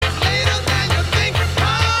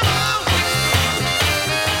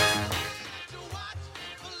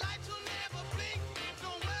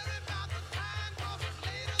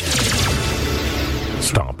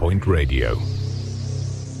Point Radio.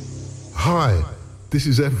 Hi, this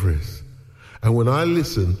is Everest, and when I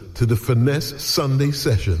listen to the Finesse Sunday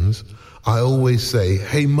sessions, I always say,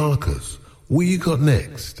 hey Marcus, what you got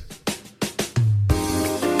next?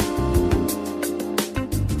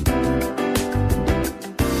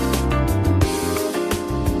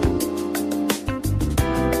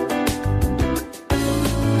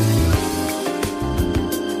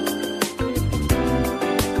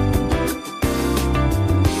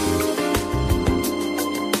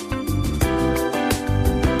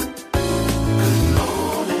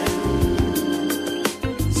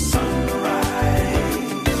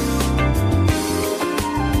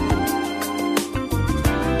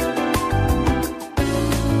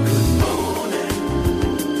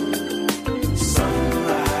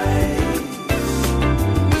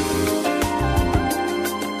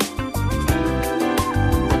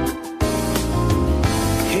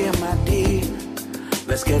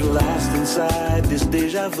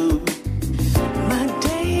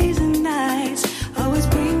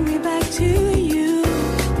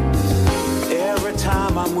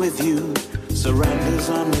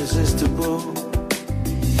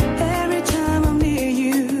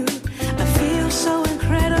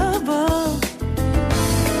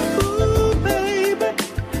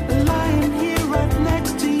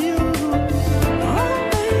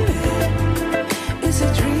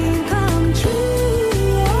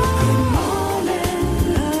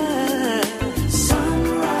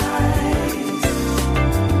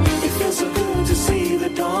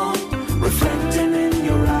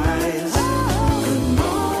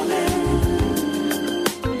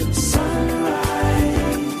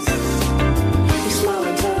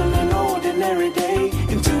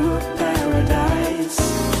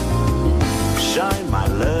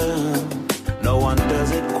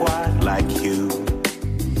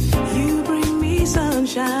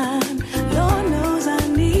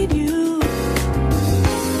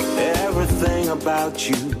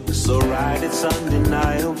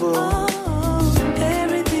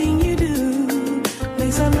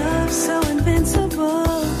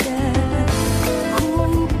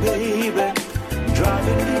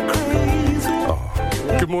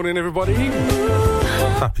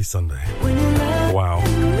 Sunday. Wow.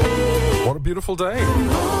 What a beautiful day.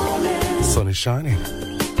 The sun is shining.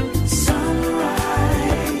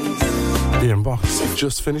 The inbox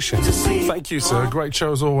just finishing. Thank you, sir. Great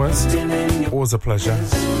show as always. Always a pleasure.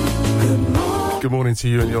 Good morning to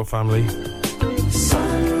you and your family.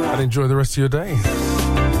 And enjoy the rest of your day.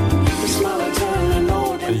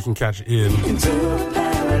 And you can catch Ian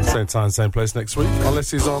same time, same place next week,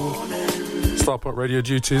 unless he's on Starpoint Radio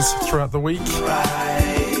duties throughout the week.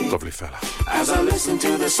 Lovely fella. As I listen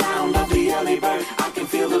to the sound of the early bird, I can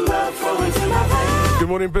feel the love flowing through my veins. Good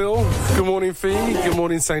morning, Bill. Good morning, Fee. Good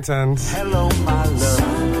morning, St. Anne's. Hello, my love.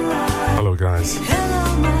 Hello, guys.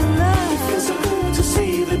 Hello, my love. It feels so good to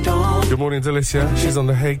see the dawn. Good morning, Delicia. She's on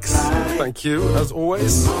the Higgs. Thank you, as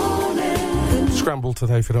always. Scramble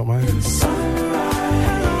today, if you don't mind.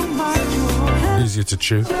 Easier to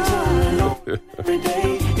chew.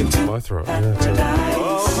 My throat, yeah.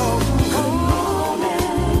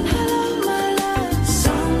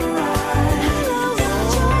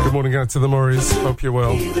 Good morning out to the Murrays, hope you're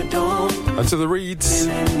well. And to the Reeds,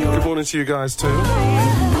 good morning to you guys too.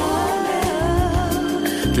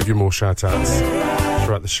 Give you more shout outs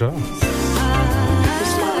throughout the show.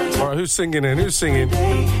 Alright, who's singing in? Who's singing?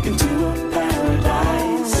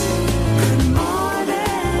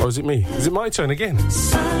 Or is it me? Is it my turn again? I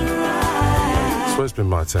swear it's been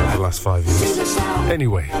my turn for the last 5 years.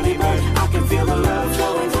 Anyway.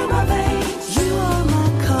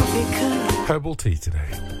 Herbal tea today.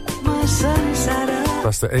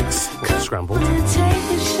 That's the eggs scrambled.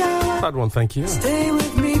 Had one, thank you.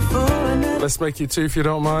 Let's make it two if you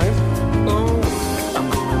don't mind.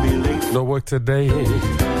 No work today,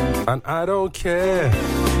 and I don't care.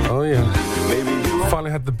 Oh yeah.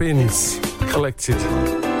 Finally had the bins collected,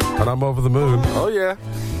 and I'm over the moon. Oh yeah.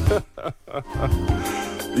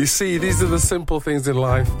 You see, these are the simple things in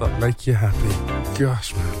life that make you happy.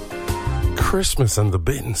 Gosh, man. Christmas and the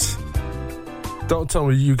bins. Don't tell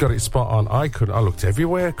me you got it spot on. I looked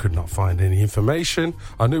everywhere, could not find any information.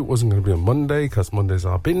 I knew it wasn't going to be on Monday because Monday's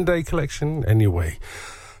our bin day collection. Anyway,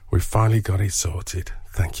 we finally got it sorted.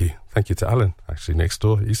 Thank you. Thank you to Alan, actually, next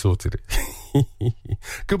door. He sorted it.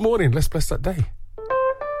 Good morning. Let's bless that day.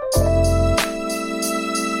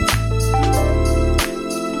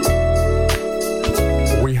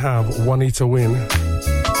 We have Juanita win,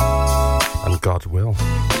 and God will.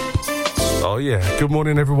 Oh yeah, good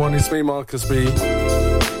morning everyone, it's me Marcus B.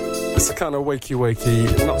 The It's the kind of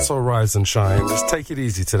wakey, not so rise and shine. Just take it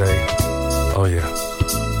easy today. Oh yeah.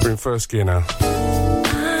 We're in first gear now.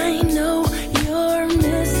 I know you're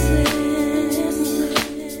missing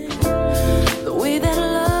the way that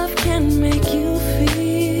love can make you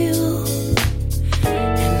feel.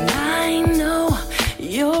 And I know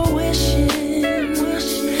you're wishing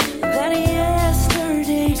that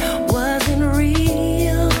yesterday wasn't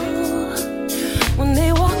real. When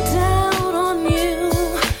they walked out on you,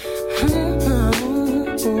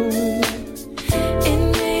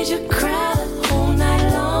 it made you cry the whole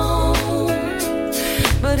night long.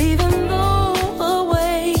 But even though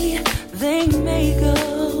away they may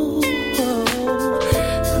go,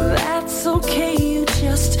 that's okay, you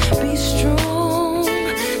just be strong.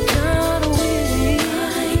 God will,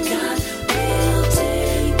 God will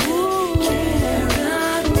take care.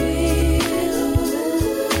 God will,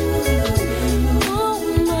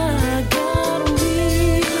 oh my God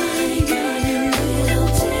will take care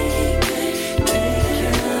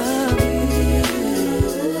of you.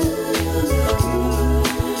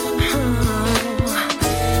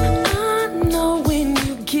 I know when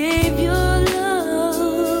you gave your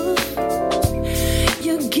love,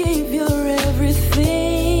 you gave your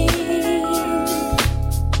everything,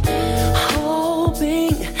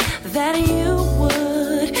 hoping that you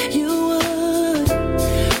would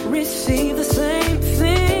receive the same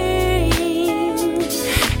thing.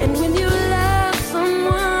 And when you love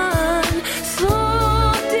someone so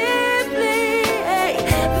deeply,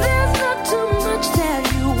 there's not too much that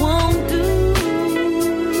you won't do.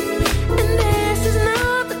 And this is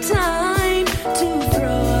not the time to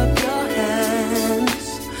throw up your hands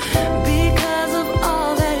because of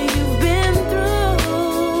all that you've been through.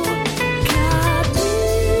 God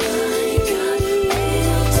will take care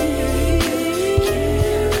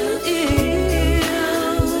of you.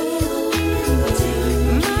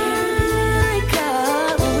 My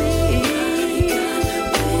God will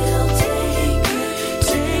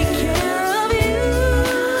take care of you.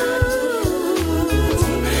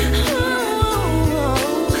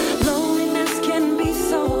 Loneliness can be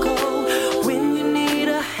so cold when you need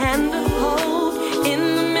a hand to hold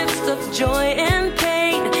in the midst of joy and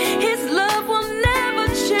pain. His love will never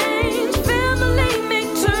change. Family may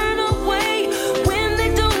turn away when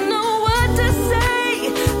they don't know what to say.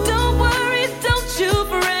 Don't worry, don't you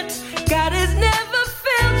fret. God has never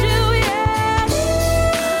failed you yet. God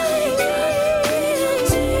will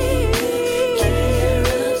take care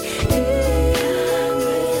of you.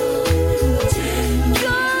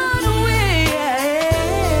 God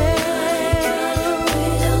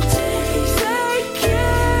will take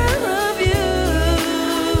care of you.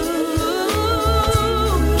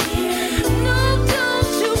 No,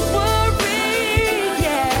 don't you worry,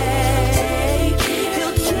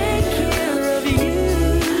 He'll take care of you.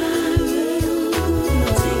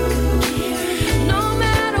 No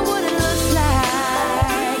matter what it looks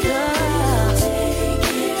like,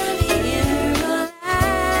 in your life.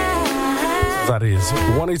 That is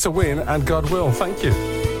Wanting to Win and God Will. Thank you.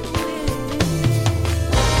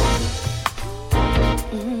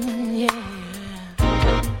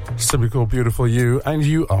 Simply called Beautiful You, and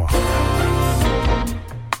you are.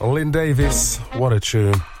 Lynn Davis, what a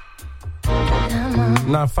tune.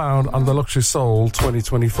 Now found on the Luxury Soul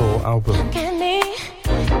 2024 album. Look at me,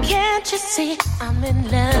 can't you see I'm in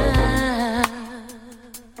love?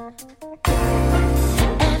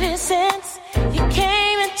 Ever since you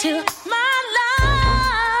came into my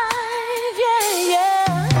life,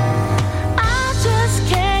 yeah. I just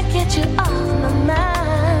can't get you off my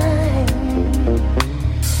mind.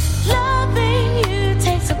 Loving you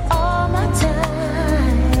takes up all my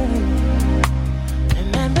time.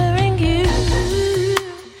 Remembering you,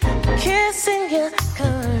 kissing your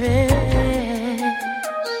caress.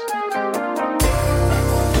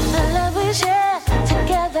 I love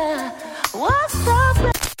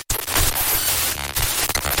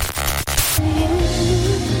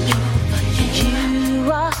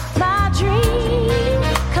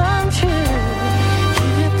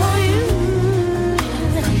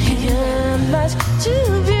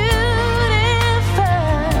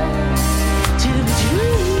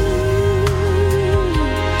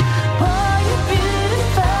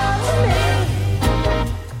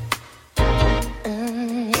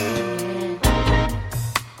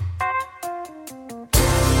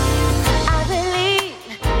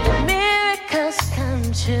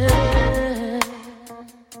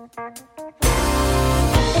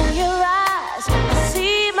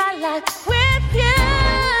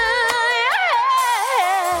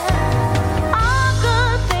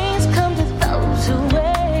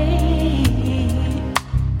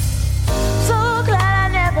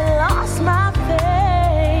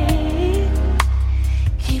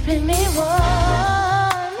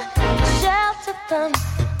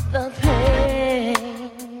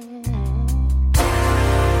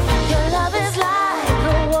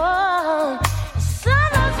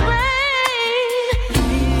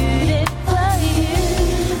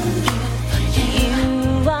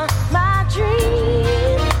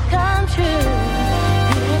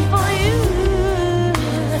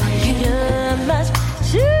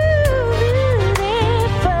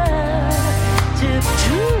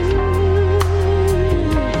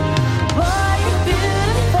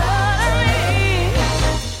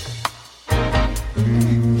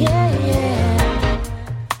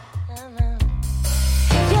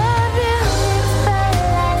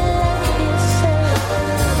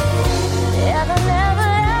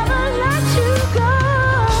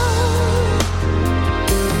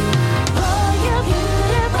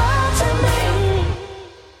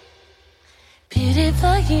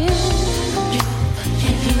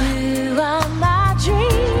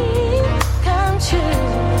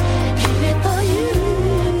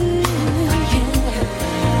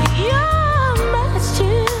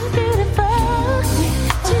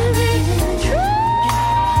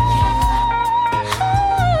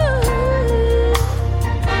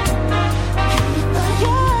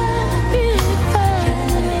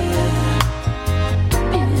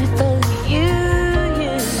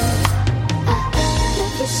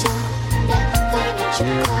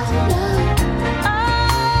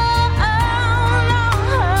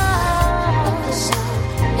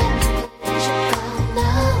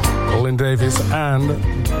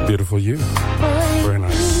and Beautiful You. Very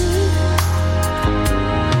nice.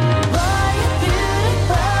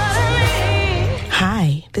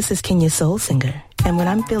 Hi, this is Kenya Soul Singer, and when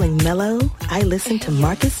I'm feeling mellow, I listen to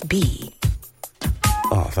Marcus B.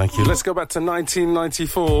 Oh, thank you. Let's go back to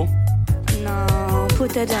 1994. No,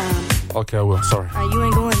 put that down. Okay, I will. Sorry. You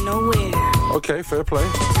ain't going nowhere. Okay, fair play.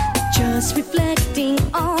 Just reflecting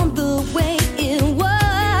on the way it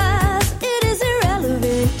was, it is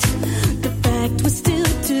irrelevant. The fact we're still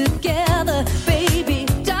together, baby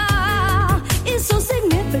doll, is so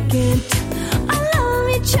significant. I love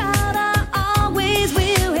you, child, I always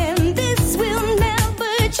will, and this will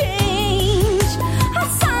never change. I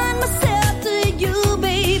sign myself to you,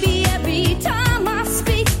 baby, every time I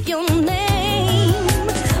speak your name.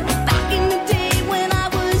 Back in the day when I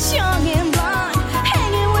was young and blonde,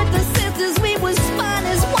 hanging with the sisters, we was fine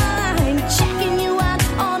as wine. Checking you out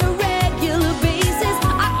on a regular basis.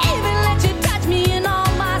 I even let you touch me in all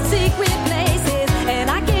my secret places. And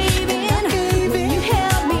I gave in when you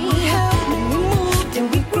held me. And we moved and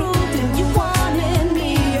we grooved and you wanted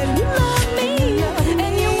me. And you loved me.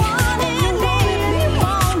 And you wanted me. And you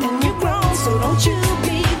moaned and you groaned. So don't you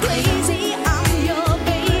be crazy. I'm your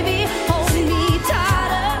baby. Hold me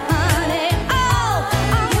tighter, honey. Oh,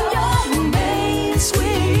 I'm your main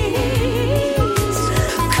squeeze.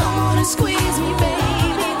 Come on and squeeze me,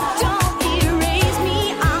 baby. Don't erase me.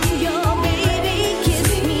 I'm your baby. Kiss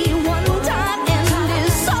me one time and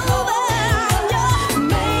it's over. I'm your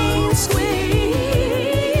main squeeze.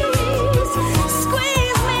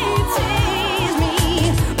 Squeeze me, tease me.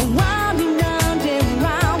 Round and round and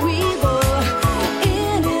round we go.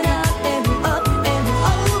 In and out and up and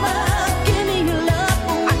over. Give me your love.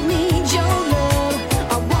 I need your love.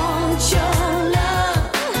 I want your love.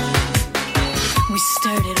 We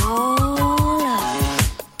stirred it all up,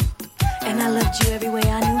 and I loved you every way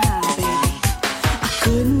I knew how, baby. I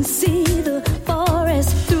couldn't see the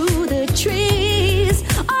forest through the trees.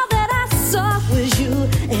 All that I saw was you,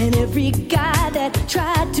 and every guy that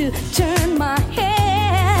tried to turn my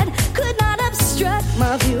head could not obstruct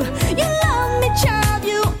my view. You love me, child,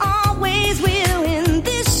 you always will. In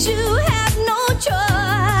this you have no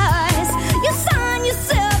choice. You sign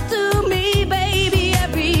yourself to me, baby,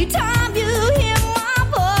 every time you hear my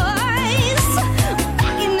voice.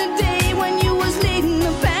 Back in the day when you was leading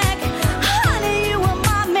the pack, honey, you were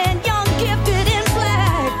my man, young, gifted in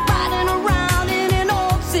black. Riding around in an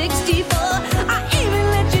old 64. I even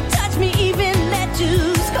let you touch me, even let you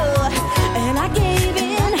score. And I gave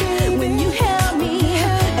in when you held me.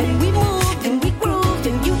 And we moved and we grooved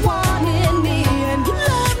and you wanted me. And you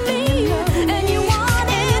loved me. And you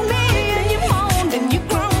wanted me. And you moaned and you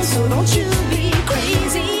groaned. So don't you be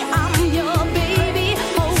crazy. I'm your baby.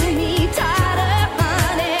 Hold me tighter,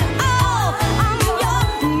 honey. Oh, I'm your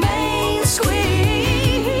main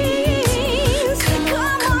squeeze.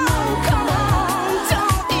 Come on,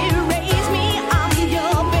 don't erase me. I'm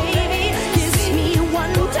your baby. Kiss me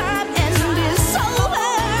one time and it's over.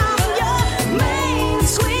 I'm your main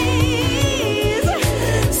squeeze.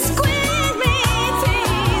 Squeeze me,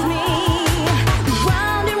 tease me.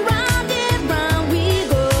 Round and round and round we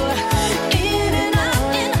go. In and out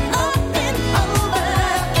and up and over.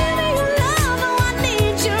 Give me your love, oh, I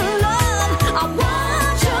need your love. I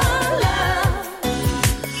want your love.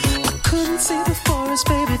 I couldn't see the forest,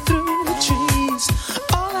 baby, through the trees.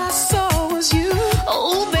 All I saw was you.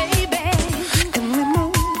 Oh, baby. And we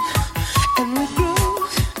moved, and we grew,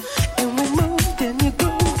 and we moved, and you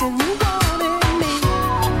grew, and you wanted me.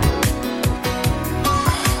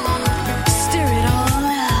 Stir it all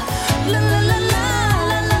up. La la la la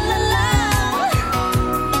la la la la.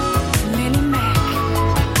 Lenny Mac.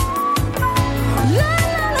 La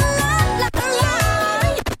la la la la la.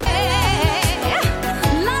 Yeah.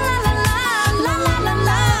 La la la la la la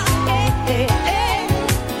la. Eh, eh, eh.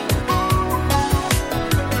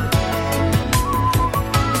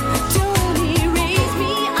 Don't erase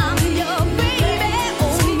me. I'm your baby.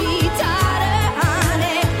 Hold me tighter,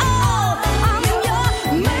 honey. Oh, I'm your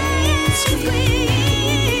main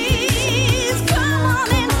squeeze. Come on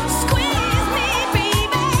and squeeze me,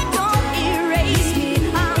 baby. Don't erase me.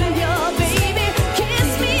 I'm your baby. Kiss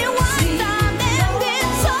me one time and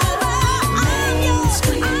it's over.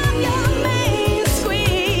 I'm your main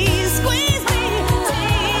squeeze. Squeeze me,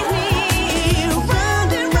 tease me.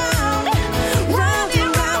 Round and round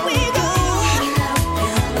we go.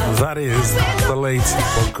 That is the late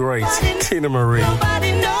or great Tina Marie.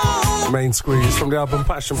 Nobody knows. Main Squeeze from the album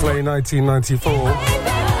Passion Play 1994.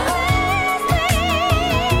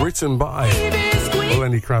 Written by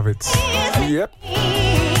Lenny Kravitz. Yep.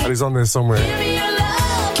 And he's on there somewhere. Give me your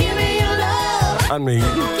love, give me your love. And me.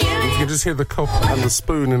 Give You can just hear the cup and the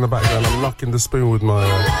spoon in the background. I'm knocking the spoon with my,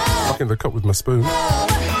 knocking the cup with my spoon.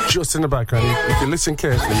 Just in the background. If you listen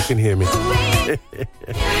carefully, you can hear me.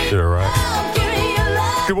 You're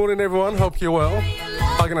right. Good morning, everyone. Hope you're well.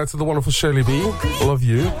 Hugging out to the wonderful Shirley B. Love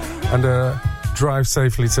you. And drive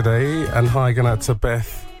safely today. And hugging out to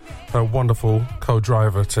Beth, her wonderful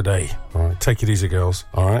co-driver today. All right, take it easy, girls.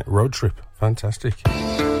 All right, road trip. Fantastic.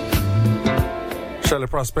 Shirley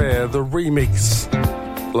Prosper, the remix.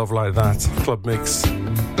 Love Like That, club mix.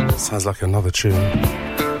 Sounds like another tune.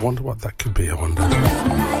 Wonder what that could be, I wonder.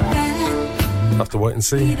 Have to wait and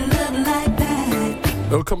see.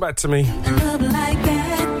 It'll come back to me.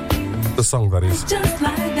 The song, that is. Just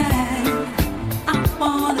like that. I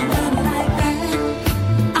want a love like that.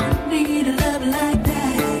 I need a love like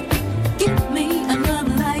that. Give me a love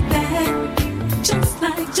like that. Just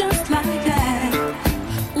like that.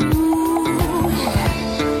 Ooh.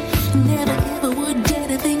 Never ever would dare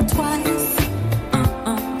to think twice.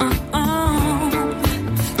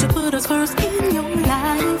 To put us first in your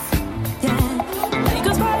life. Yeah. Make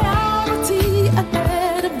us priority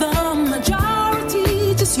ahead of the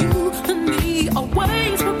majority. Just you and me,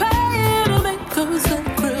 always prepared to make us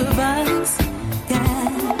sacrifice. Yeah.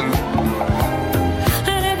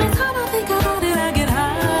 And every time I think about it, I get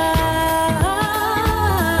high.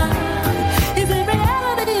 Is it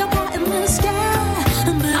reality or pie in the sky?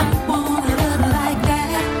 But I want a love like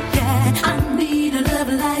that. Yeah. I need a love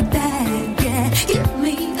like that. Yeah. Give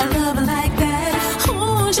me a love like that.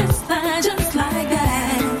 Oh, just like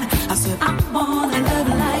that. I said I want a love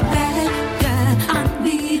like that. Yeah. I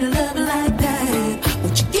need a love like that.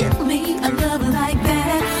 Won't you give me a love like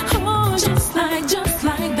that? Oh, just like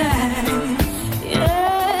that.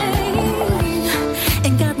 Yeah.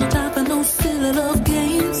 Ain't got no time for no silly love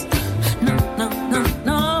games. No.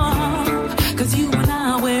 'Cause you and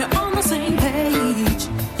I, we're on the same page.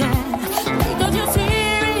 Yeah. Because you're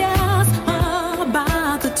serious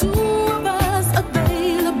about the two of us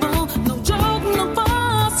available. No joke, no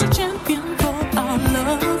fuss, a champion for our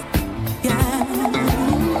love. Yeah.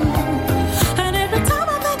 And every time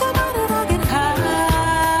I think about it, I get high.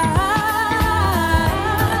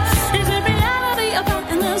 Is it reality about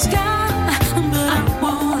in the sky? But I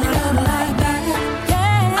want a love like that.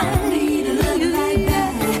 Yeah. I need a love like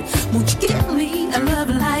that. Won't you give me a love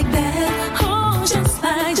like that? Oh, just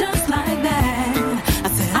like that. I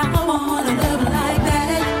said I want a love like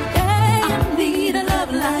that. Yeah. I need a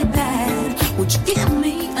love like that. Won't you give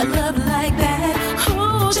me a love like that?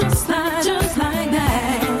 Oh, just like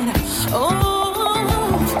that.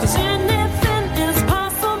 Oh, 'cause anything is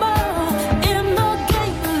possible in the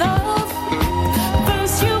game of love.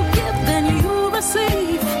 First you give, then you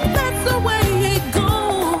receive. That's the way it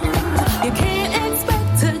goes. You can't expect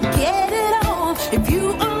to get it all if you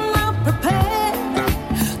are not prepared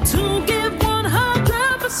to give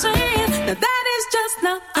 100%. Now that is just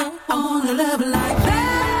not fair. I want a love like that.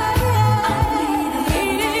 I need a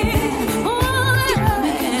love like that. Oh, give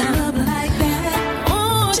me a love like that.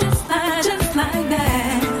 Oh, just like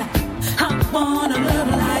that. I want a love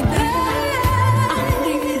like that. I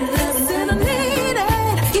need a love and I need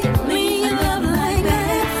it. Give me a love like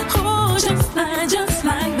that. Oh, just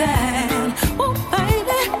like that. Oh,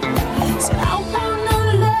 baby. Said I want no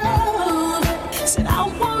love. Said I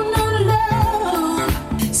want no love.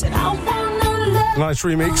 Said I want no love. Nice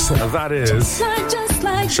remix. That is Just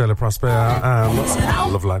like Shirley Prosper and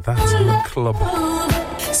Love Like That. Club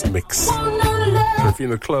mix. So if you're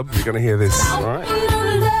in the club, you're going to hear this. All right?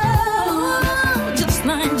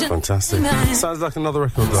 Fantastic. Sounds like another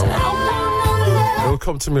record, though. It'll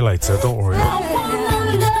come to me later. Don't worry.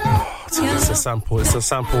 It's a sample. It's a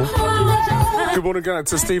sample. Good morning, going out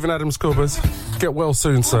to Stephen Adams Cubbers. Get well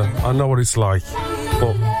soon, sir. I know what it's like.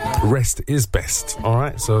 But rest is best. All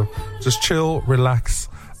right? So just chill, relax,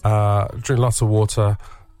 drink lots of water,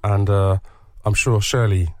 and I'm sure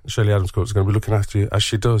Shirley Adams Cubbers is going to be looking after you as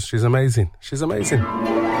she does. She's amazing. She's amazing.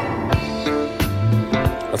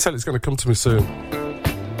 I tell you, it's going to come to me soon.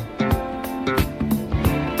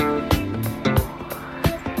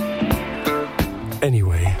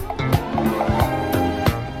 Anyway,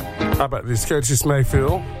 how about this? Curtis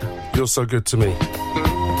Mayfield, You're So Good to Me.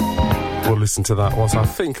 We'll listen to that whilst I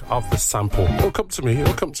think of the sample. It'll come to me,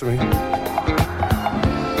 it'll come to me.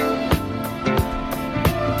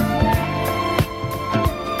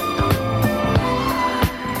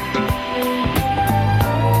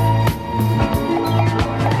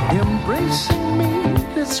 Embracing me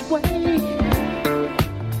this way,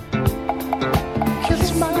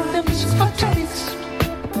 kiss my lips for taste,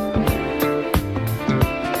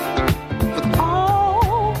 with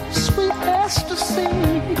all sweet ecstasy.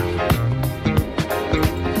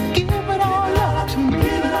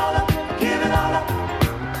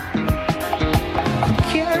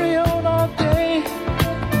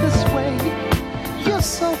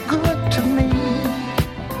 good to me.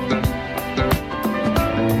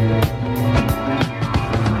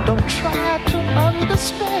 Don't try to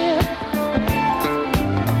understand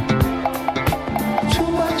too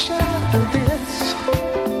much after this.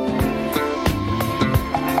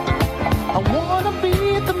 I wanna be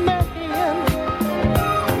the man.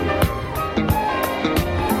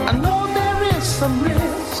 I know there is some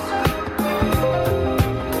risk.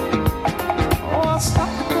 Oh, suck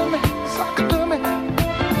it to me, suck it to me.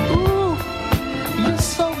 Ooh, you're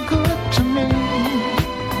so good to me.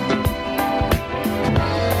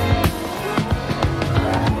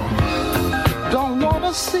 Don't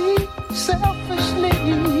wanna see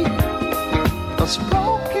selfishly us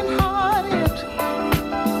broken hearted.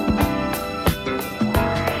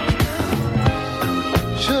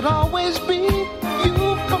 Should always be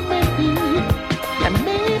you for me and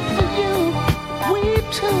me for you. We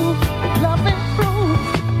two love and proof.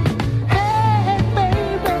 Hey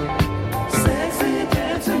baby, sexy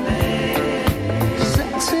dancing ladies,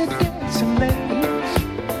 sexy dancing ladies,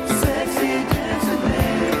 sexy dancing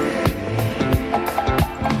ladies.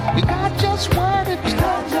 You got just what it takes.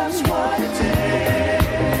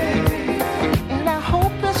 And I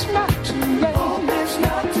hope it's not too late. Hope it's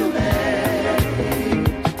not too late.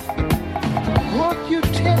 Want you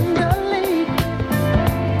tenderly.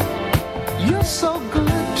 You're so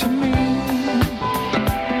good to me.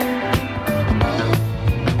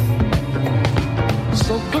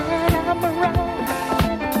 So glad I'm around.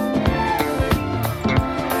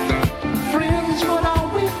 Friends, what are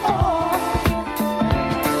we for?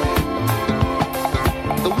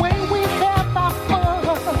 The way we have our fun,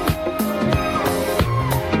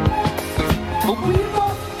 but we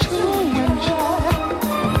want to enjoy.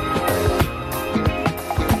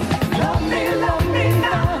 Love me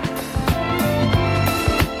now.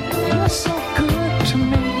 You're so good to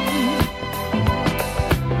me.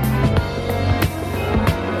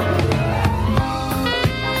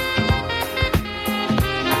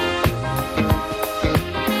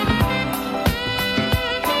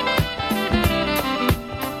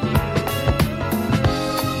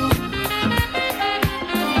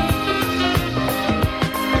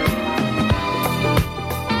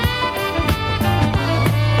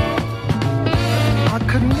 I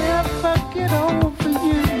could never get over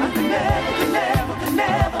you. I could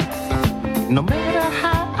never. No matter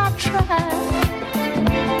how I tried.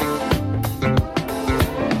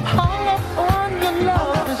 Hung up on your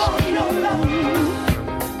love is true.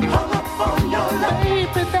 Hung up on your love.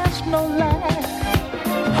 Baby, that's no lie.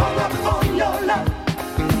 Hung up on your love.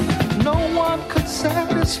 No one could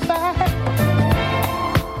satisfy.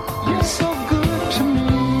 You're so good to me.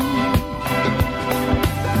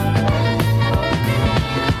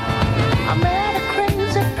 I'm at a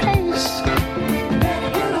crazy pace. Never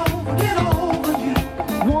get over you.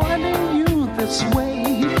 Wanting you this way.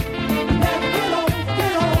 Never get over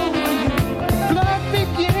you. Blood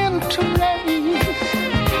begin to race.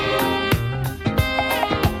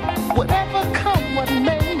 Whatever come what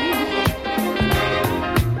may.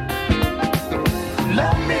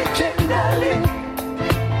 Love me tenderly.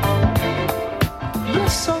 You're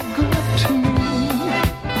so good to me.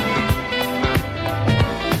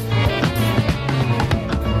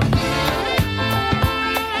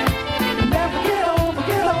 Never get over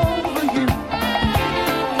you.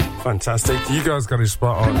 Fantastic. You guys got it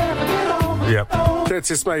spot on. Never get over. Yep.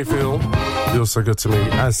 Curtis Mayfield, You're So Good to Me,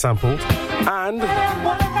 as sampled. And,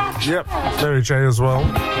 yep, Mary J as well.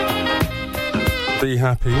 Be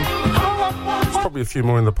Happy. There's probably a few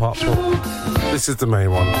more in the pot, but this is the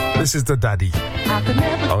main one. This is the daddy.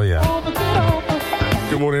 Oh, yeah.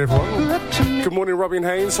 Good morning, everyone. Good morning, Robin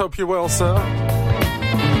Haynes. Hope you're well, sir.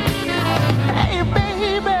 Hey,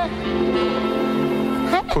 baby.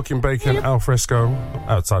 Cooking bacon al fresco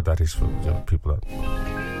outside daddy's for people that,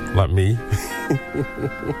 like me.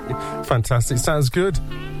 Fantastic. Sounds good.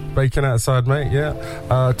 Bacon outside, mate, yeah.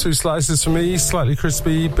 2 slices for me, slightly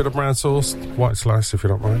crispy, bit of brown sauce, white slice if you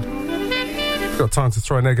don't mind. If you've got time to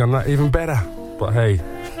throw an egg on that, even better. But hey,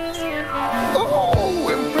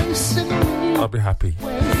 I'll be happy.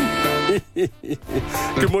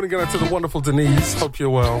 Good morning, going out to the wonderful Denise. Hope you're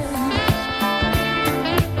well.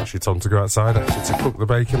 Actually, time to go outside, actually, to cook the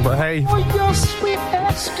bacon, but hey. Oh, you're sweet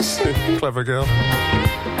ecstasy. Clever girl.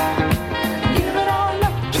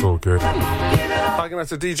 It's all good. Hi, going out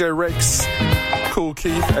to DJ Rex, Cool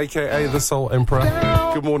Keith, a.k.a. the Soul Emperor.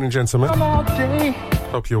 Good morning, gentlemen.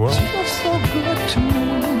 Hope you're well. You're so good to me.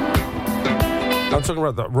 I'm talking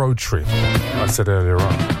about that road trip I said earlier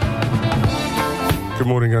on. Good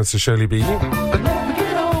morning, guys, to Shirley Beatty.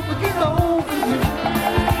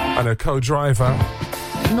 And her co-driver,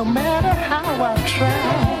 no matter how I try.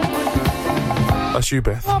 That's you,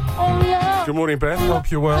 Beth. Good morning, Beth. Hope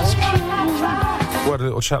you're well. We had a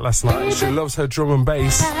little chat last night. She loves her drum and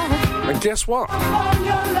bass. And guess what?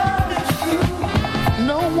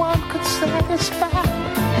 No one could satisfy.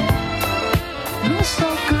 You're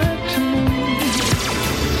so good to me.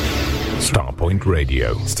 Starpoint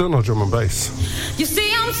Radio. Still no drum and bass. You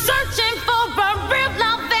see, I'm searching for a real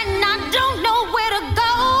love and I don't know where to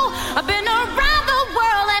go. I've been around the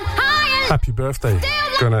world and high and Happy birthday.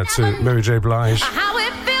 Going out to Mary J. Blige. how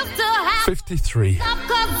it feels to have 53. love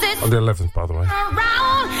 'cause it's On the 11th, by the way.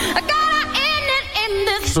 around. I gotta end it in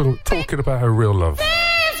this Still talking about her real love.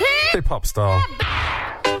 Hip-hop style.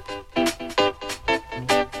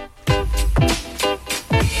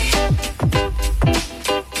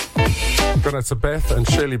 Going out to Beth and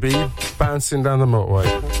Shirley B. Bouncing down the motorway.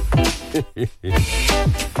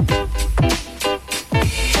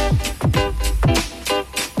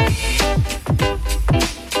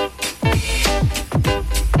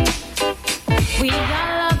 We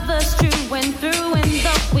got lovers true and through, and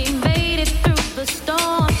though we made it through the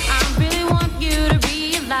storm, I really want you to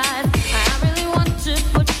realize, I really want to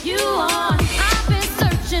put you on. I've been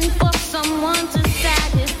searching for someone to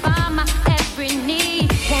satisfy my every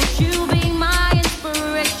need. Won't you be my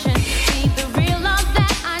inspiration? Be the real love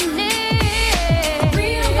that I need.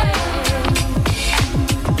 Real love.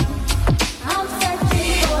 I'm searching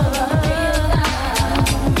for a real love.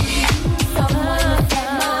 Someone to set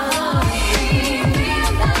my heart free.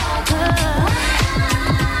 Real love.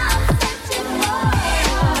 I'm searching for a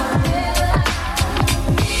real love.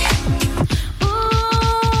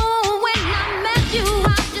 Ooh, when I met you, I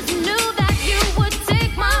just knew that you would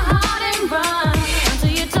take my heart and run.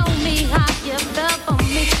 Until you told me how you felt for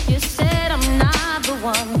me. You said I'm not the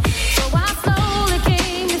one. So I slowly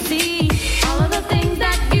came to see all of the things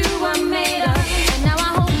that you were made of. And now I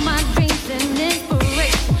hold my dreams and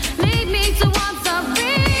inspiration. Lead me towards a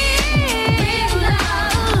real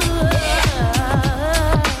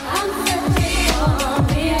love. I'm searching for a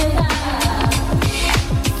real love.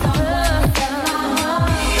 Someone set my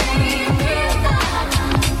heart free. Real love.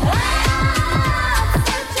 I'm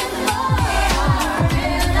searching for a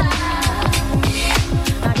real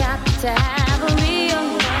love. I got to have a real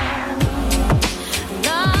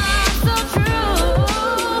love, so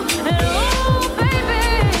true. And oh, baby,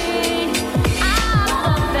 I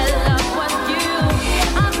thought that love was you.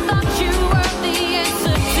 I thought you were the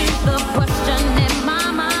answer to the question in my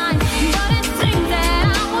mind. But it seems that I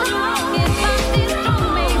was wrong. If I see through,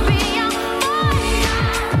 maybe I'm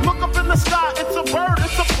fine. Look up in the sky, it's a bird,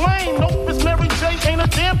 it's a plane. Nope, it's Mary J, ain't a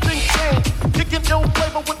damn thing changed. Kicking ill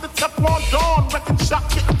flavor with the Teflon Dawn. Wrecking shot,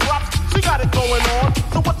 getting props, she got it going on.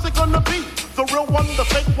 So what's it gonna be? The real one, the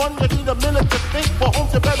fake one? You need a minute to think. For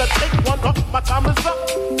homes, you better take one. My time is up.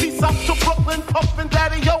 Peace out to Brooklyn, Puffin'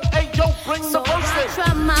 Daddy, yo, hey, yo, bring So the verse I in.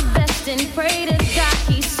 try my best and pray to God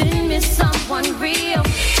He send me someone real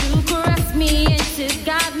to caress me and to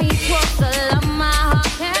guide me towards the love my heart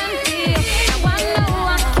can feel. Now I know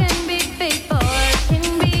I can be faithful, I can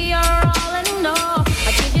be your all in all. I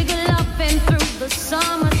give you good loving through the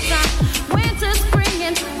summertime, winter, spring,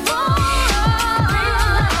 and fall.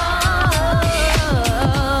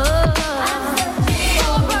 I'm searching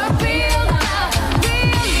for a real love,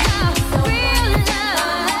 real love, real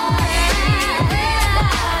love.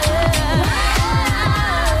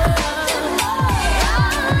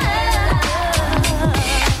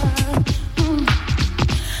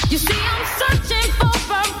 You see, I'm searching for a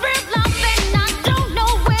real love and I don't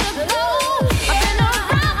know where to go. I've been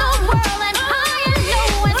around the world and high and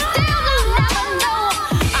low, and still I'll never know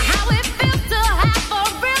how it feels to have a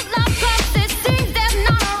real love, 'cause it seems there's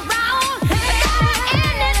none around. I gotta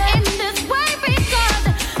end it in this way because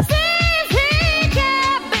since he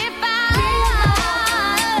can't be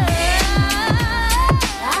found.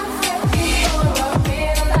 I'm searching for a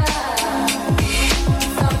real love.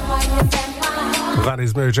 Someone to set my heart. That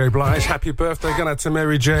is Mary J. Blige. Happy birthday. Going out to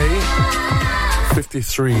Mary J.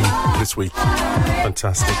 53 this week.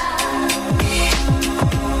 Fantastic.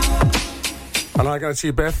 And I go to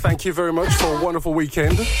you, Beth. Thank you very much for a wonderful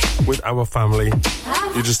weekend with our family.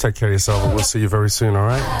 You just take care of yourself and we'll see you very soon, all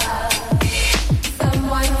right?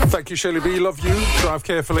 Thank you, Shirley B. Love you. Drive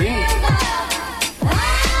carefully.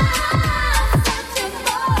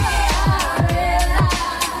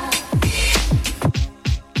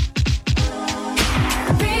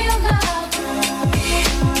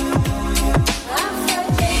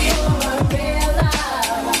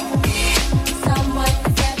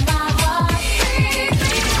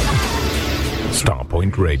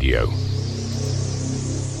 Starpoint Radio.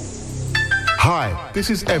 Hi, Hi, this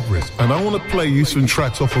is Everest, and I want to play you some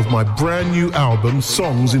tracks off of my brand new album,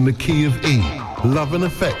 Songs in the Key of E. Love and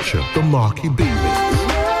Affection, the Marky B mix.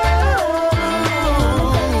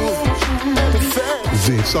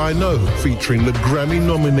 This I Know, featuring the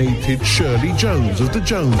Grammy-nominated Shirley Jones of the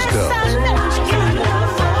Jones Girls.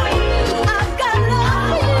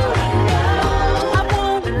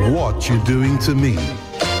 What You Doing to Me.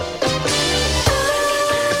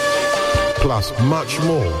 Plus much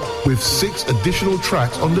more, with 6 additional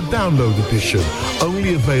tracks on the download edition,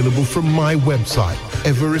 only available from my website,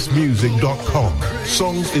 everestmusic.com.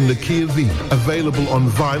 Songs in the Key of E, available on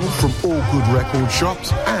vinyl from all good record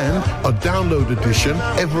shops, and a download edition,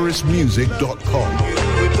 everestmusic.com.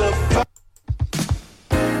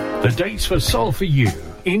 The dates for Soul For You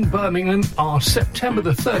in Birmingham are September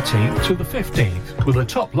the 13th to the 15th, with a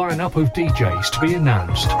top lineup of DJs to be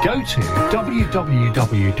announced. Go to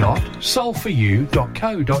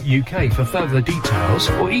www.soulforyou.co.uk for further details,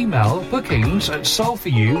 or email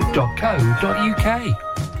bookings@soulforyou.co.uk.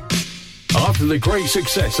 After the great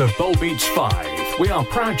success of Bowl Beach 5, we are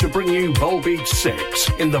proud to bring you Bowl Beach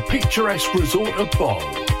 6 in the picturesque resort of Bowl.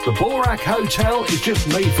 The Borac Hotel is just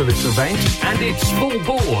made for this event, and it's full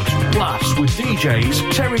board. Plus, with DJs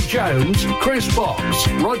Terry Jones, Chris Box,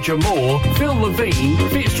 Roger Moore, Phil Levine,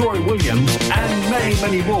 Fitzroy Williams, and many,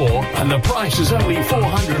 many more. And the price is only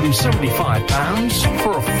 £475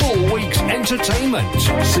 for a full week's entertainment.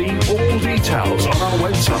 See all details on our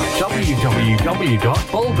website,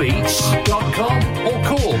 www.bowlbeats.com, or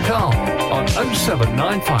call Carl on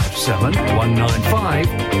 07957 195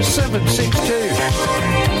 762.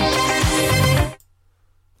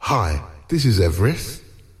 Hi, this is Everest,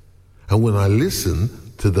 and when I listen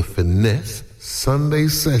to the Finesse Sunday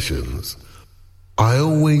sessions, I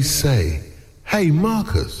always say, hey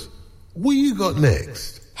Marcus, what you got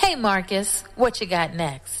next? Hey Marcus, what you got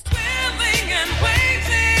next?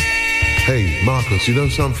 Hey Marcus, you know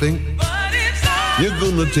something? You're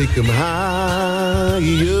gonna take them higher,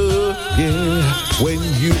 yeah, when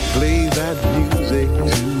you play that music to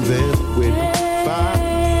them with fire.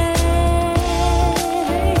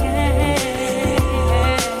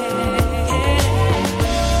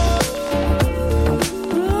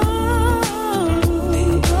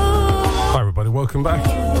 Welcome back.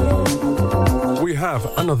 We have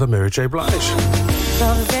another Mary J. Blige.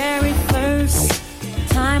 The very first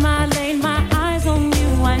time I laid my eyes on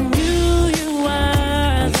you, I knew you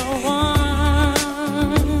were the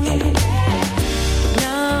one.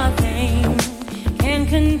 Nothing can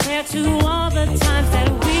compare to all the times that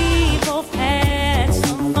we both had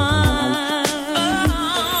some fun.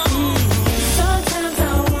 Sometimes I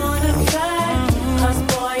wanna cry, 'cause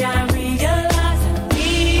boy, I realize I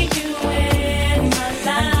need you in my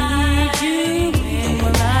life.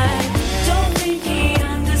 Don't think he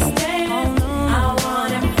understands.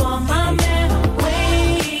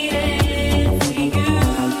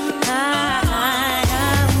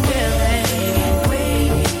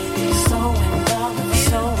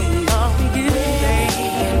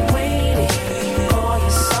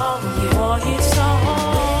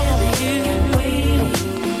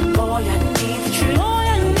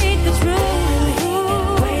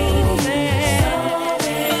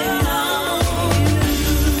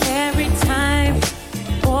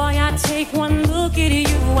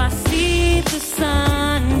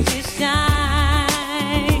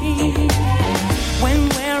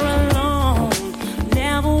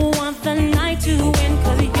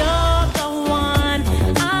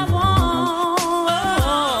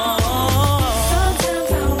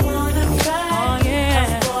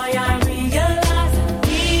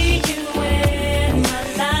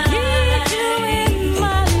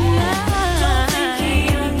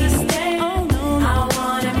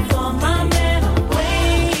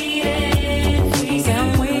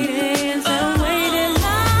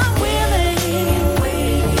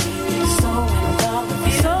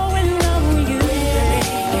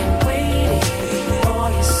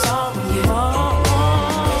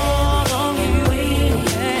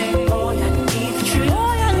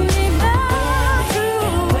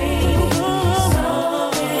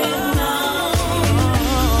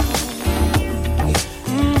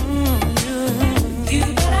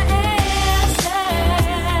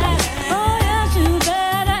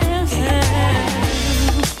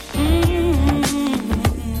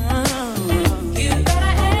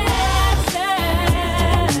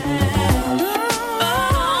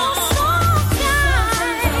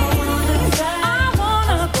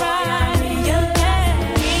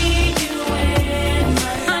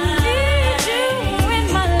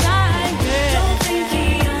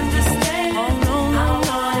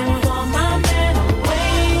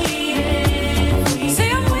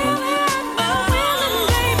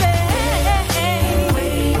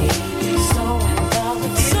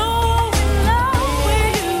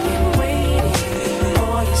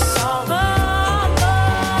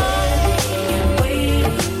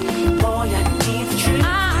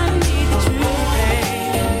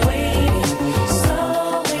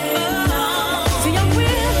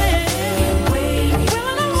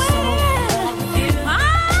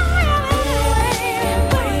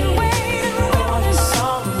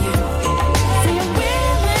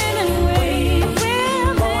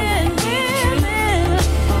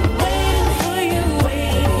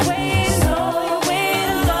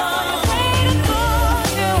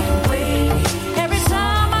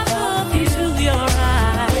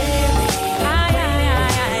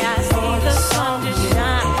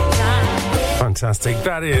 Fantastic.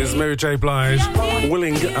 That is Mary J. Blige,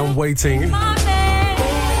 Willing and Waiting. And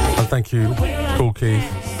thank you, Cool Keith.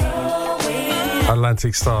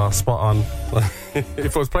 Atlantic Star, spot on.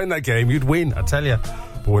 If I was playing that game, you'd win, I tell you.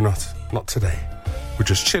 But we're not. Not today. We're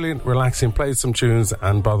just chilling, relaxing, playing some tunes.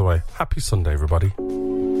 And by the way, happy Sunday, everybody.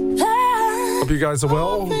 Hope you guys are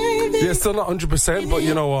well. Yeah, still not 100%, but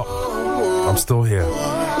you know what? I'm still here.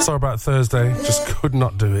 Sorry about Thursday. Just could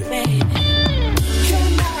not do it.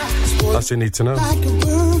 That's what you need to know. Like a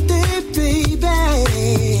birthday,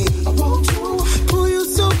 baby. I want to pull you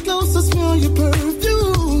so close, I smell your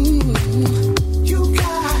perfume. You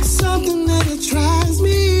got something that attracts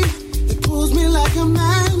me. It pulls me like a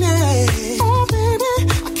magnet. Oh, baby,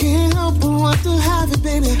 I can't help but want to have it,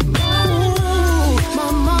 baby. Oh,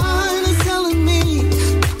 my mind is telling me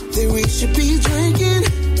that we should be drinking.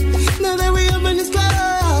 Now that we up in this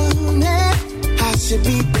club, yeah, I should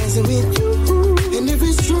be dancing with you. And if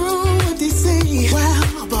it's true what they say, well,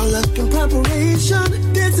 about luck and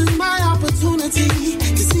preparation, this is my opportunity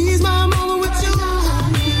to seize my moment with you.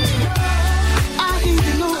 I need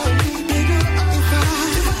to know, baby,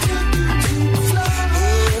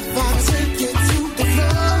 if I take you to the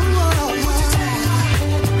floor, will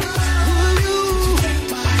you,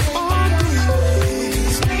 oh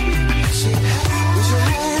please, raise your hand,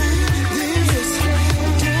 this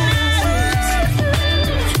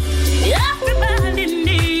Everybody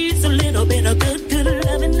needs a little bit of good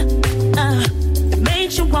loving. It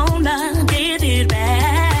makes you wanna get it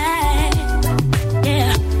back.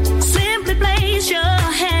 Yeah, simply place your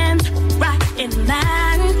hands right in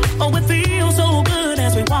line. Oh, it feels so good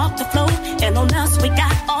as we walk the floor, and on us we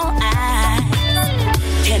got all eyes.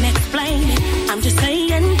 Can't explain it, I'm just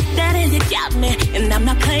saying that you got me, and I'm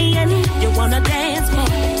not playing. You wanna dance, boy?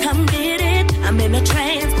 Come get it. I'm in a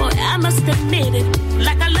trance, boy. I must admit it.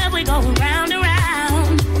 Like I love, we go round and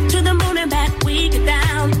round to the moon and back. We get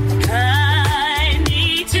down. I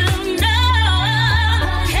need to know,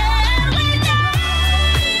 can we dance,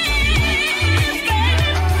 baby?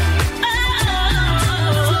 Oh,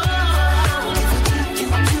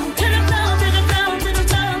 to the floor, to the floor, to the floor, to the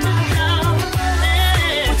floor. Hey.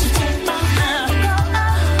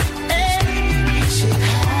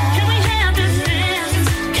 Can we have this dance?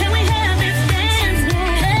 Can we have this dance?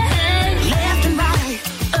 Hey. Left and right,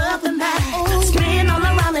 up and back, spin all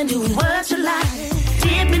around and do what you like.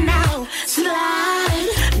 Dip it now, slide,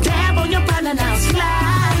 dab on your partner now,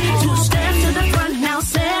 slide. 2 steps to the front now,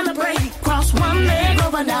 celebrate. Cross one leg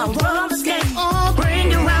over now, roll the skate.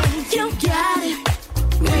 Bring it round, you got it.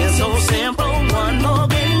 It's so simple, one more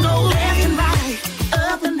game, go left and right,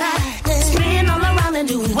 up and back, spin all around and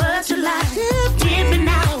do what you like. Dip it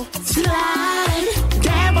now, slide,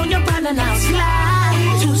 dab on your partner now,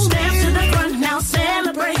 slide. 2 steps to the front now,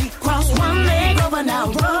 celebrate. Cross one leg over now,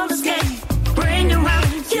 roll the skate. Bring it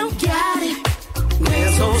round, you got it.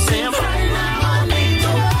 It's so simple.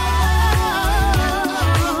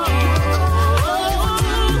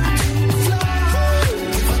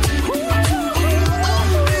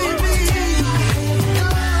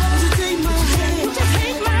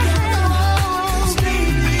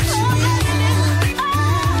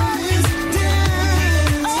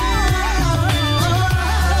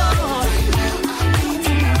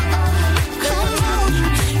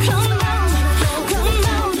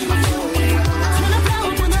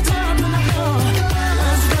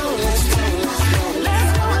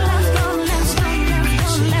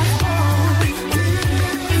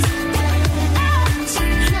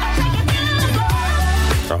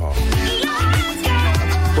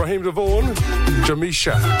 Raheem DeVaughn,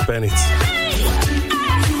 Jamisha Bennett.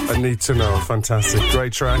 I Need to Know. Fantastic.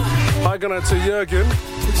 Great track. Hi, going out to Jürgen.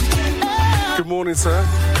 Good morning, sir.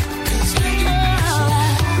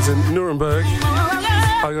 He's in Nuremberg.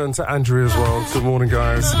 Hi, going to Andrew as well. Good morning,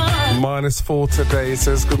 guys. -4 today. He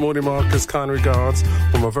says, good morning, Marcus. Kind regards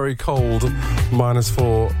from a very cold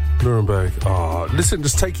 -4 Nuremberg. Oh, listen,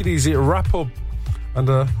 just take it easy. Wrap up and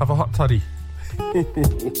have a hot toddy.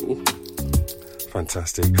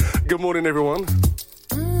 Fantastic. Good morning, everyone.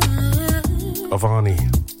 Avani.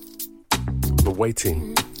 The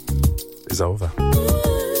waiting is over.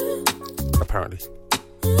 Apparently.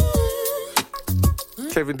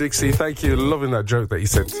 Kevin Dixie, thank you. Loving that joke that you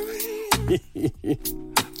sent.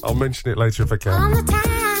 I'll mention it later if I can. On the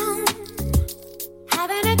town,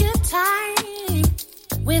 having a good time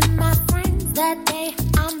with my friends that day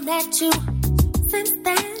I met you. Since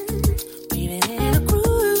then, we've been in a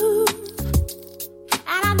groove,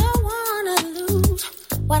 and I don't wanna lose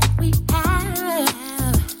what we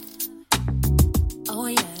have. Oh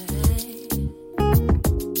yeah,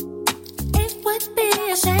 it would be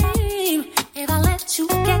a shame if I let you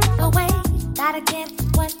get away that gotta get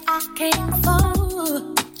what I came for.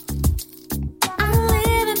 I'm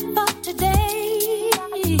living for today.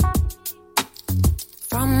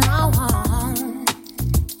 From now on,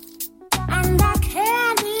 and I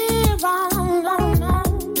can't be wrong, wrong,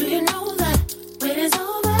 wrong. Do you know that wait is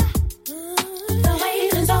over? The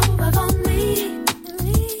wait is over for me.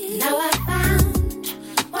 Now I found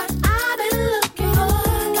what I've been looking for.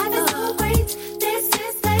 Life is so great, this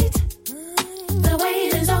is fate. The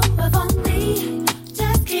wait is over for me.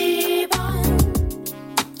 Just keep on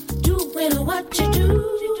doing what you do.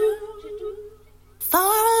 For a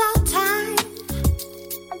long time,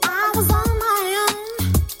 I was on my own.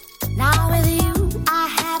 Now with you, I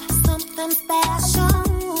have something special.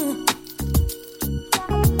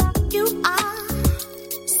 You are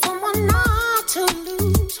someone not to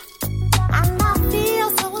lose, and I feel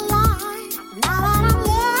so alive now that I'm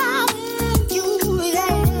loving you.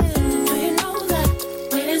 Yeah. Do you know that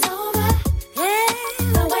wait is over? Yeah,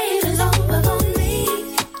 the wait is over for me.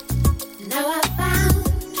 Now I found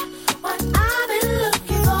what I've been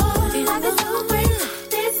looking for. Life is so great,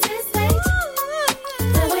 this is fate.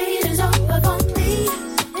 The wait is over for me.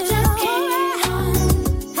 Just keep on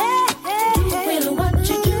doing what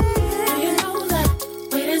you do. Do you know that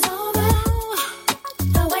wait is over?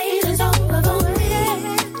 The wait is over for me.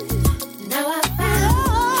 Now I found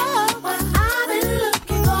what I've been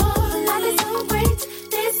looking for. Life is so great,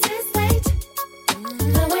 this is fate.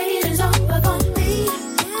 The wait is over for me.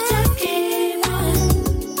 Just keep on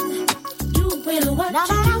doing what now you do. Now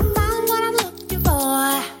that I found what I'm looking for,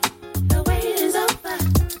 the wait is over.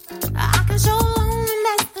 I can show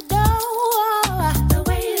loneliness the door. The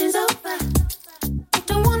wait is over. You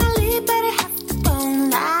don't wanna leave, but it has to go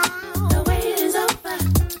now. The wait is over.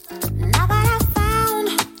 Now that I found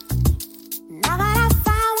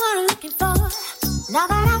what I'm looking for. Now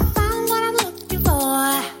that I found what I'm looking for,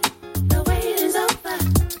 the wait is over.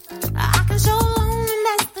 I can show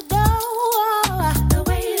loneliness the door. The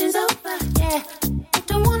wait is over. Yeah, you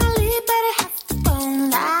don't wanna leave, but it has to go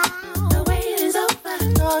now. The wait is over.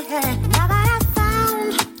 Oh yeah. Now that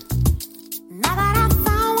I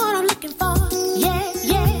found what I'm looking for. Yeah,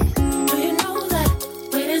 yeah. Do you know that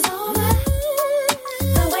wait is over?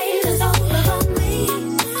 The wait is over for me.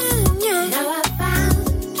 Now I found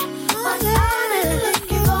what I've been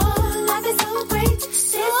looking for. Life is so great, this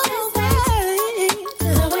is fate.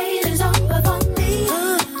 The wait is over for me.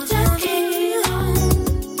 Just keep on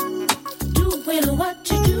doing what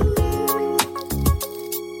you do.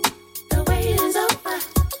 The wait is over.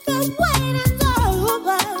 The wait is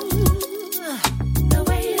over. The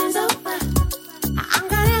wait is over. I'm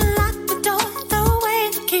gonna lock the door, throw away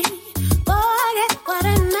the key, forget what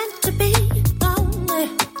it meant to be. Lonely,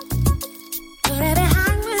 put it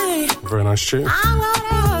behind me. Very nice tune. I'm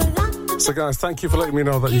gonna lock the So guys, thank you for letting me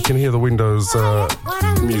know that you can hear the Windows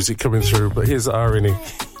music coming through, but here's the irony.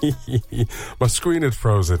 My screen had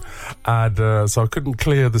frozen, and so I couldn't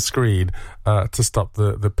clear the screen to stop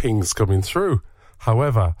the pings coming through.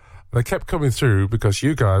 However, they kept coming through because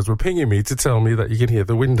you guys were pinging me to tell me that you can hear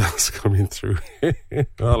the Windows coming through. I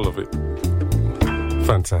love it.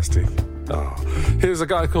 Fantastic. Oh. Here's a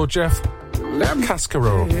guy called Jeff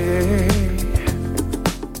Cascaro.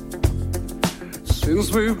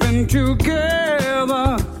 Since we've been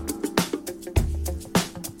together,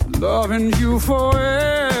 loving you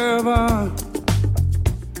forever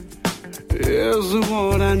is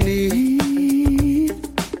what I need.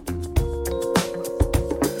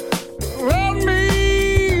 Let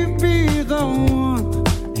me be the one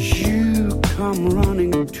you come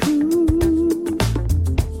running to,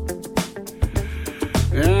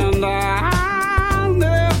 and I'll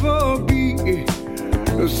never be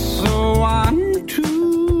so untrue.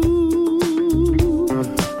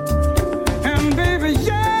 And baby,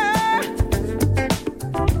 yeah,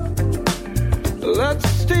 let's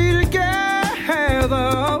stay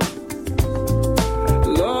together,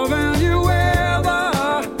 loving you whether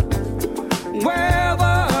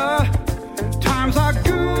times are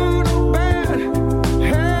good or bad,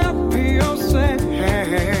 happy or sad.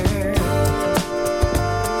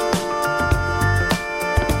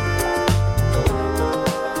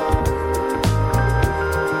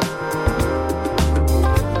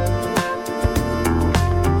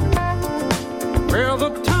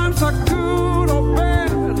 Whether times are good or bad,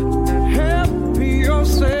 happy or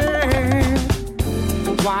sad.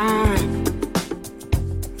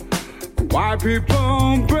 Why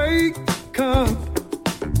people break up,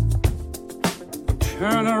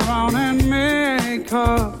 turn around and make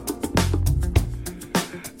up,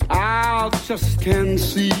 I just can't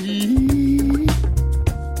see.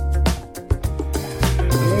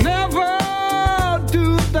 Never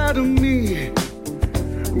do that to me,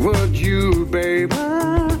 Would you, baby?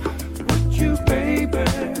 Would you, baby?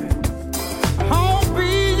 I'll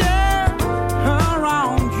be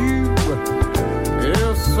around you.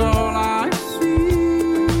 It's all I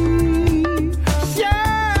see.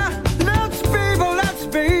 Yeah, let's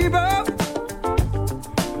baby.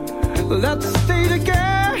 Let's stay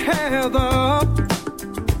together.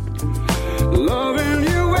 Loving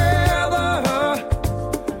you weather.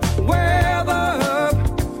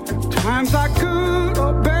 Times are good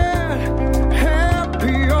or bad,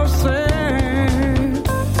 happy or sad.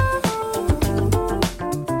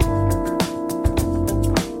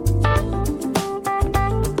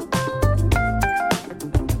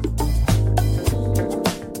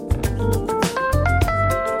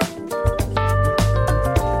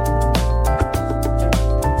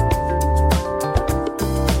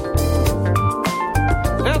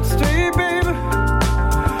 Let's stay, baby.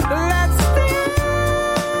 Let's stay.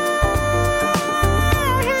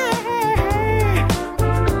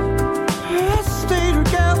 Let's stay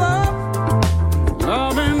together.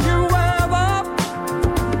 Loving you weather.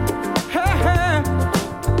 Hey, hey.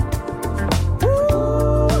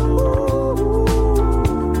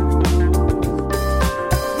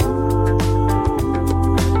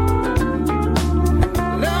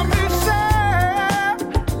 Let me say,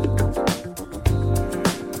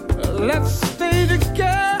 let's stay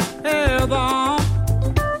together.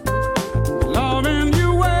 Loving you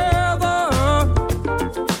weather.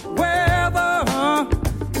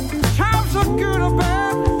 Times are good or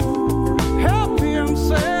bad, happy and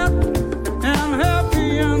sad, and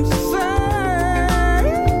happy and sad.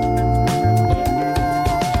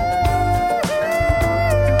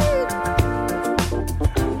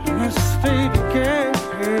 Let's stay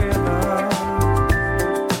together.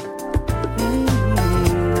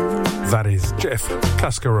 That is Jeff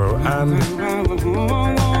Cascaro, and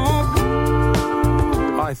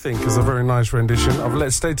I think is a very nice rendition of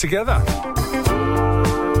Let's Stay Together.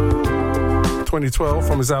 2012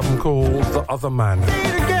 from his album called The Other Man.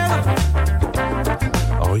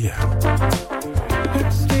 Oh yeah.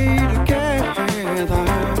 Let's stay together.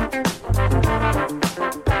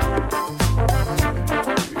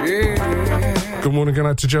 Yeah. Good morning, good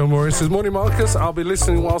night to Joe Morris. Good morning, Marcus. I'll be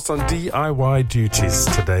listening whilst on DIY duties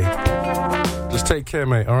today. Just take care,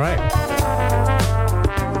 mate, all right?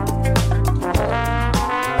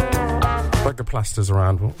 Like the plasters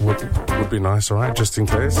around would be nice, all right, just in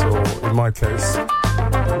case, or in my case,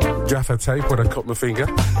 gaffer tape when I cut my finger.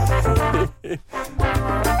 Does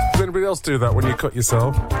anybody else do that when you cut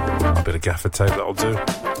yourself? A bit of gaffer tape, that'll do.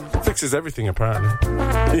 Fixes everything, apparently.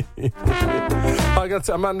 I got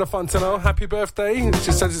to Amanda Fontenot. Happy birthday.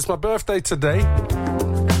 She says it's my birthday today.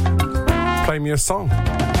 Play me a song.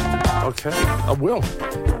 Okay, I will.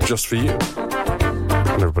 Just for you.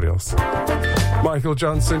 And everybody else. Michael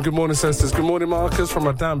Johnson, good morning, sisters. Good morning, Marcus, from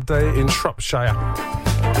a damp day in Shropshire.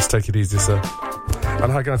 Just take it easy, sir.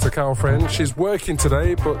 And hi, to Carol friend. She's working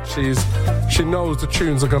today, but she knows the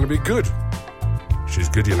tunes are going to be good. She's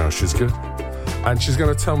good, you know, she's good. And she's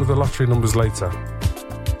going to tell me the lottery numbers later.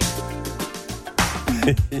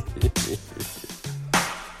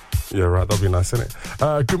 Yeah, right, that'll be nice, isn't it?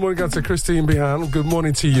 Good morning, to Christine Behan. Good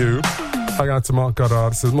morning to you. Hi, to Mark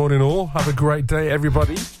Goddard. Says, morning all. Have a great day,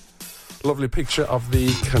 everybody. Lovely picture of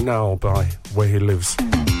the canal by where he lives.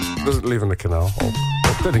 Doesn't live in the canal. Or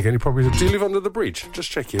then again, he probably... Do you live under the bridge? Just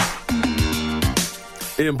check it.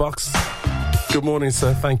 Ian Box. Good morning,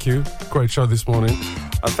 sir. Thank you. Great show this morning.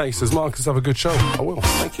 And thanks, says Marcus. Have a good show. I will.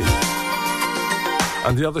 Thank you.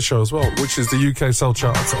 And the other show as well, which is the UK Soul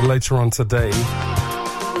Charts later on today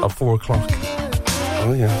at 4 o'clock.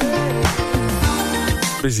 Oh, yeah.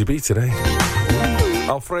 Busy bee today.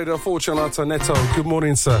 Alfredo Fortunato Neto. Good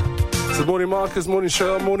morning, sir. Good morning, Marcus. Morning,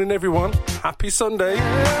 Cheryl. Morning, everyone. Happy Sunday.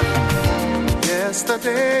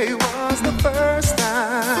 Yesterday was the first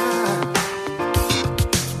time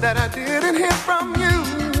that I didn't hear from you.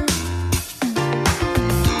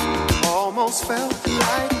 Almost felt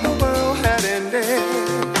like the world had ended.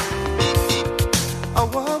 Oh,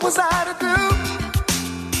 what was I to do?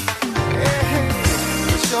 Hey,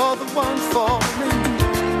 'cause you're the one for me,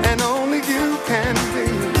 and only you can be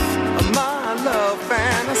my love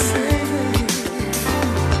fantasy.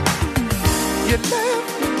 You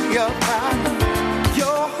left me up high.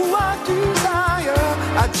 You're who I desire.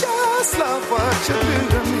 I just love what you do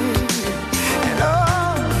to me. And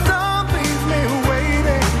oh, don't leave me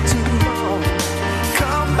waiting too long.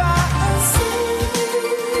 Come by and see.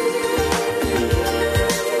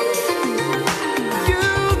 You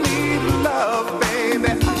need love,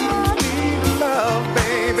 baby. I need love,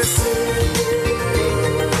 baby. See.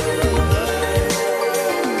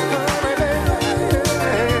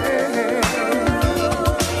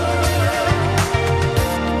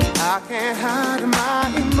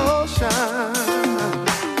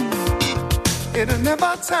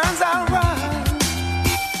 never turns out right.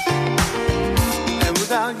 And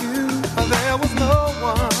without you, there was no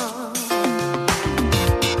one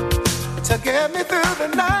to get me through the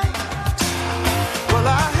night. Well,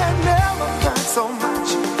 I had never felt so much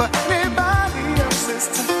for anybody else's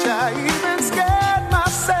touch. I even scared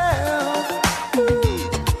myself. Ooh.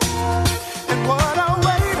 And what a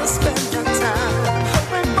way to spend your time,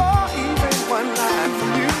 hoping for even one line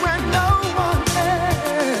from you and no one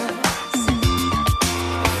else.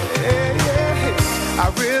 Yeah, yeah, yeah. I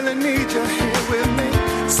really need you here with me.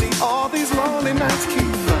 See, all these lonely nights keep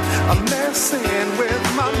messing with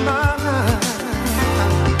my mind.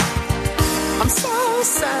 I'm so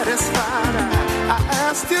satisfied I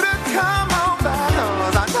asked you to come on back,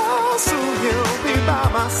 'cause I know soon you'll be by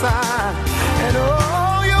my side. And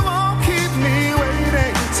oh, you won't keep me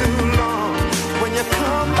waiting too long when you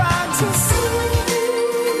come back to see.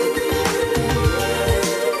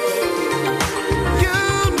 You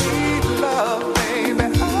need love, baby.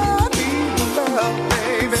 I need love,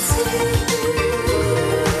 baby.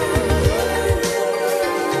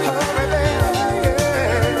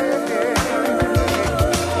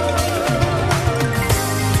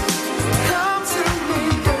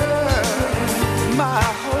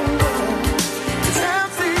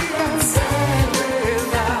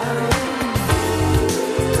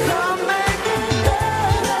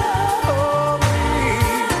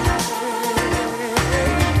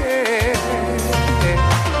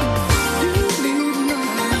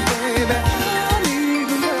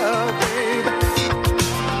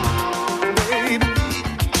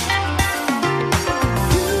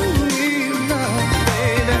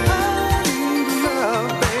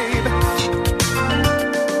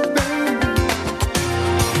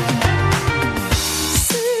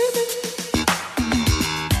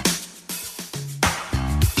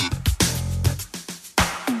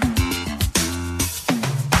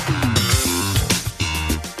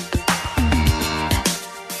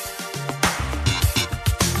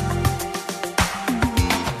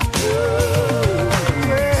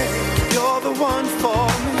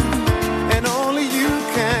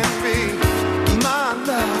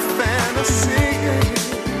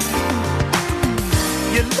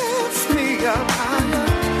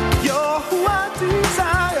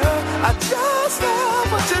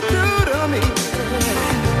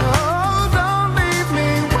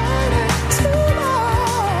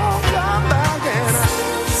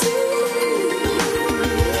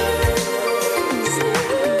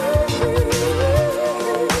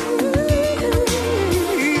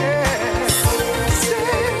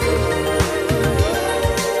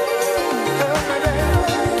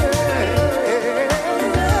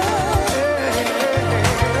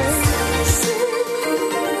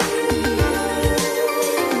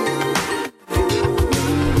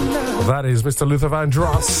 Mr. Luther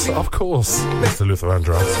Vandross, of course, Mr. Luther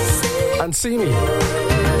Vandross. And see me.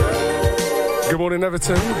 Good morning,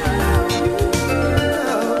 Everton.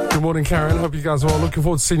 Good morning, Karen. Hope you guys are all looking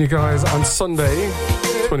forward to seeing you guys on Sunday,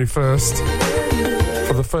 21st,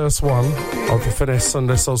 for the first one of the Finesse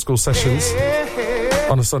Sunday Soul School Sessions.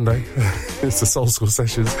 On a Sunday, it's the Soul School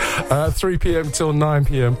Sessions, 3 p.m. till 9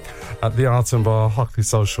 p.m. at the Art and Bar, Hockley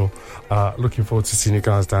Social. Looking forward to seeing you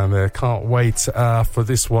guys down there. Can't wait for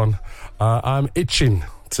this one. I'm itching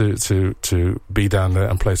to be down there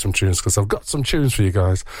and play some tunes, because I've got some tunes for you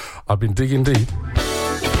guys. I've been digging deep.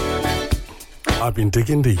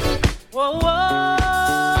 Whoa, whoa.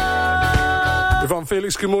 Yvonne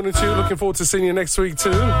Felix, good morning to you. Looking forward to seeing you next week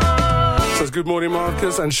too. Says good morning,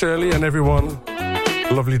 Marcus and Shirley and everyone.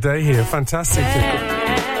 Lovely day here. Fantastic.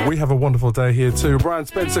 We have a wonderful day here too. Brian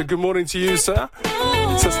Spencer, good morning to you, sir.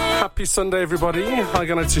 Says happy Sunday, everybody. Hi,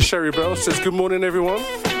 going to Sherry Bell. Says good morning, everyone.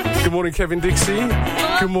 Good morning, Kevin Dixie.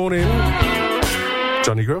 Good morning,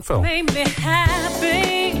 Johnny Grenfell. Make me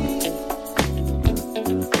happy.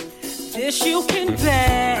 This you can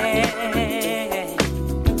bet.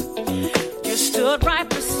 You stood right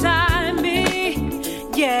beside me,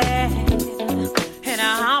 yeah, and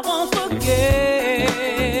I won't forget.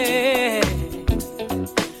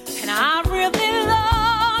 And I really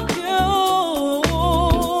love you.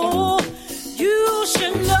 You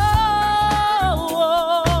should know.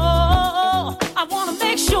 I wanna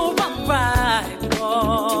make sure I'm right,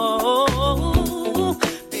 oh,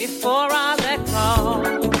 before I let go.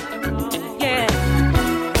 Yeah.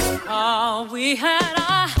 Oh, we had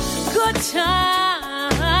a good time.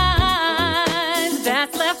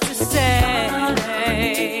 That's left to say.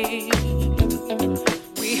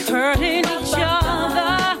 We hurting each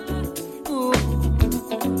other. Ooh.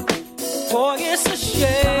 Boy, it's a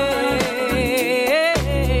shame.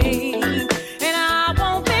 And I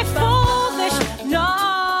won't be foolish, no.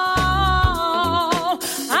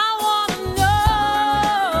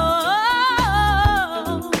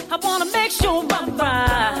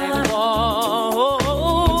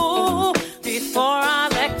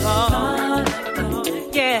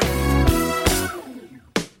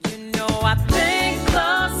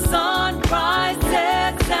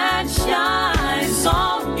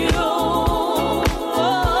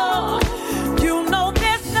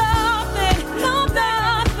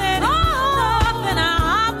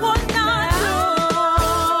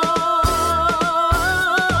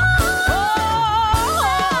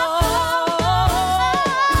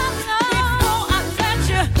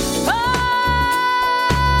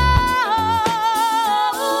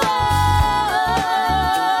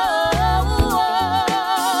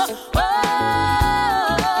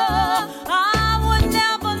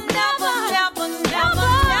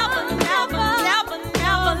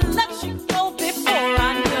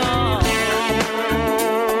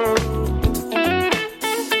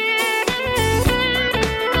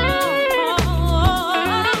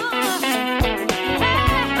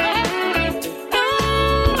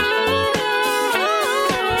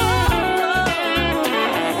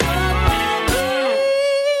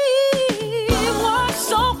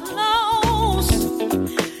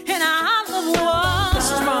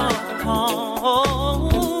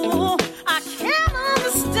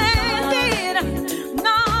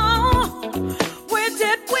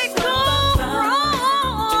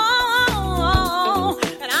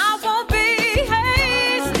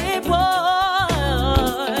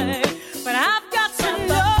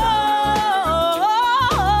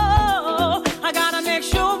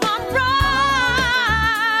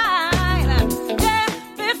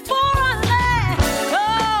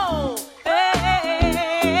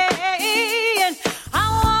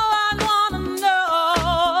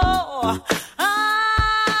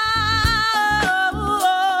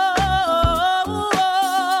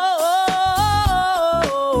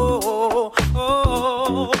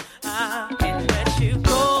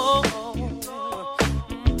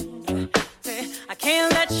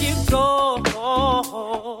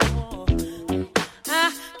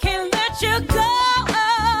 you go.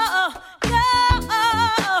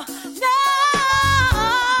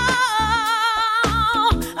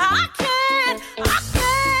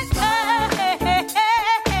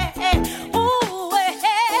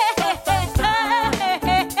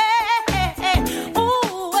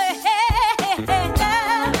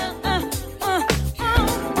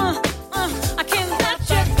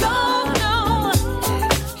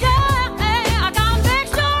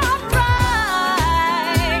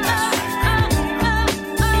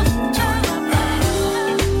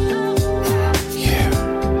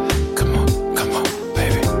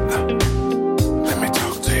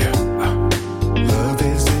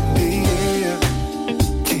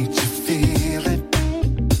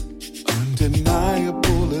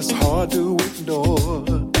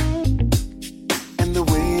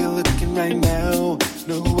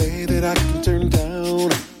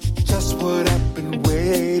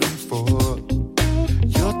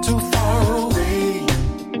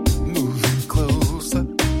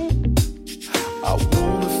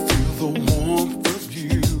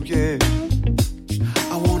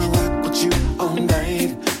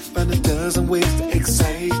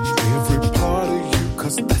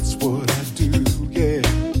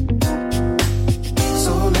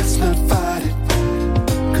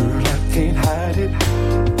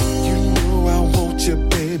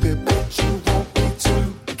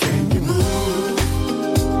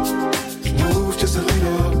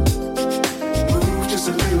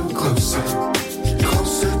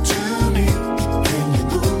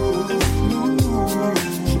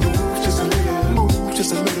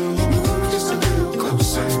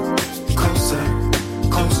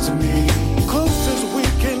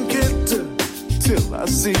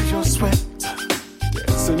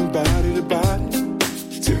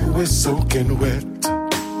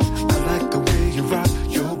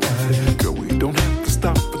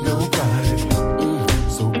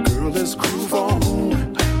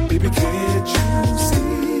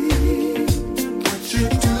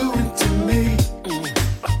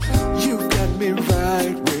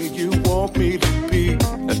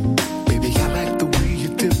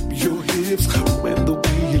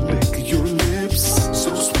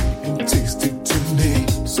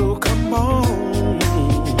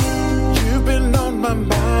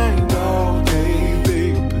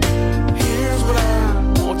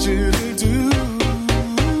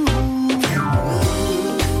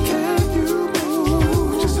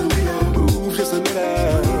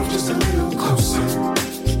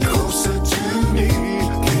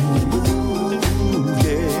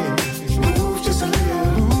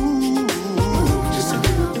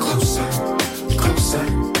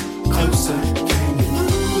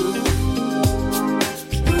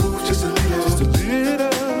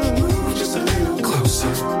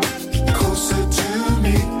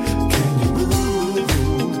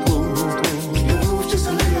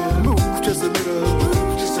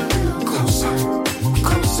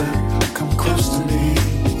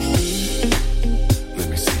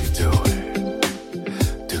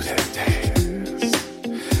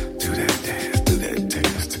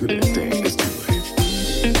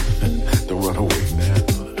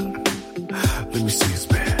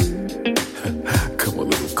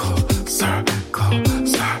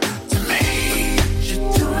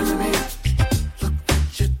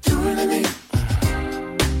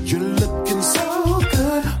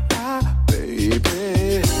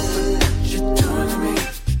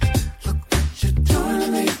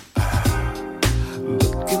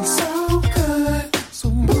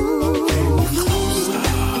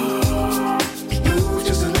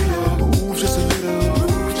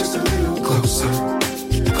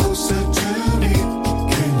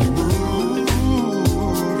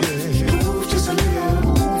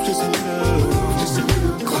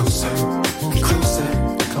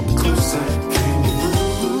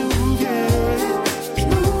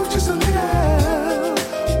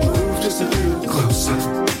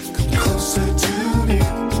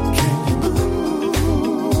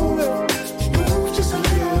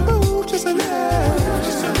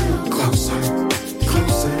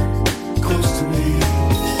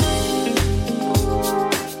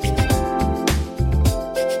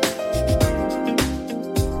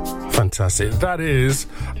 Fantastic. That is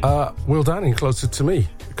Will Downing, Closer to Me,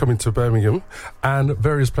 coming to Birmingham and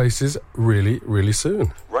various places really, really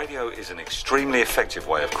soon. Radio is an extremely effective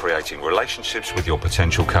way of creating relationships with your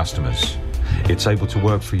potential customers. It's able to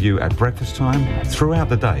work for you at breakfast time, throughout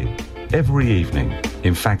the day, every evening,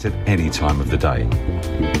 in fact at any time of the day.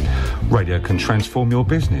 Radio can transform your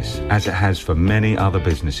business, as it has for many other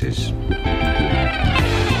businesses.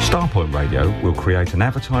 Starpoint Radio will create an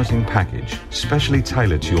advertising package specially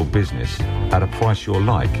tailored to your business at a price you'll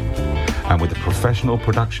like and with the professional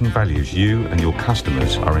production values you and your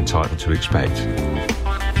customers are entitled to expect.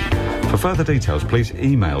 For further details, please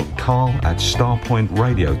email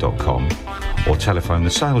carl@starpointradio.com or telephone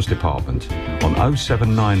the sales department on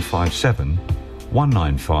 07957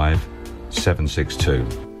 195 762.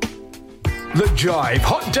 The Jive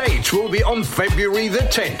Hot Date will be on February the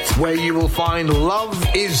 10th, where you will find Love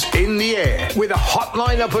is in the Air, with a hot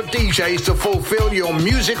lineup of DJs to fulfill your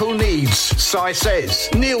musical needs. Cy Says,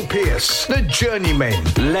 Neil Pearce, The Journeymen,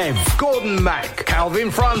 Lev, Gordon Mack,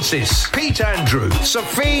 Calvin Francis, Pete Andrew,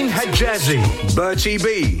 Safine Hajazi, Bertie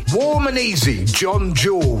B, Warm and Easy, John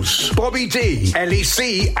Jules, Bobby D,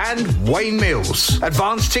 LEC and Wayne Mills.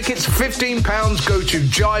 Advance tickets £15. Go to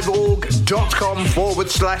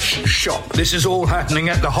jiveorg.com/shop. This is all happening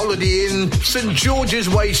at the Holiday Inn, St George's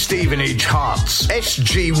Way, Stevenage, Hearts,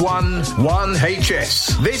 SG1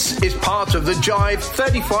 1HS. This is part of the Jive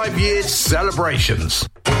 35-year celebrations.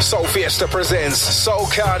 Soul Fiesta presents Soul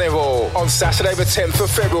Carnival on Saturday the 10th of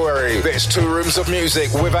February. There's 2 rooms of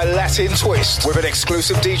music with a Latin twist with an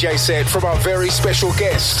exclusive DJ set from our very special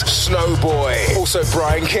guest, Snowboy. Also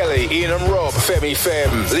Brian Kelly, Ian and Rob, Femi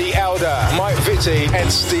Fem, Lee Alder, Mike Vitti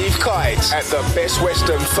and Steve Kite at the Best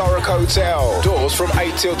Western Thurrock Hotel. Doors from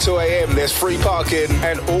 8 till 2 a.m. There's free parking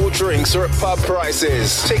and all drinks are at pub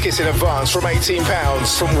prices. Tickets in advance from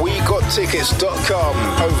 £18 from wegottickets.com.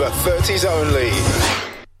 Over 30s only.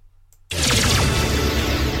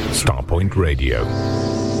 Starpoint Radio.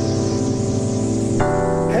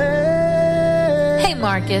 Hey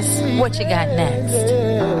Marcus, what you got next?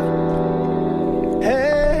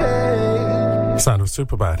 Sound of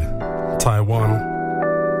Superbad. Taiwan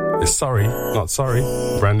is Sorry, Not Sorry.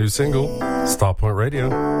 Brand new single. Starpoint Radio.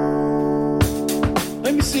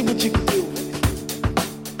 Let me see what you can do.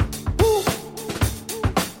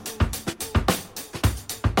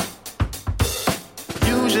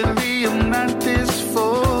 Usually I'm not this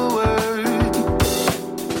forward.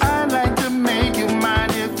 I like to make you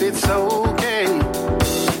mine if it's okay.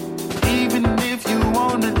 Even if you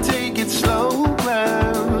wanna take it slow,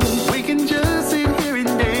 we can just sit here and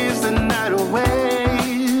dance the night away.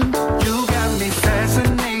 You got me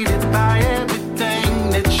fascinated by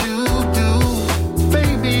everything that you do.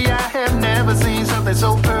 Baby, I have never seen something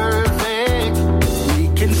so perfect. We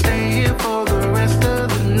can stay here for the rest of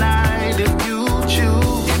the night if you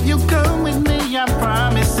choose. If you come with me, I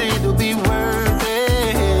promise it'll be worth it.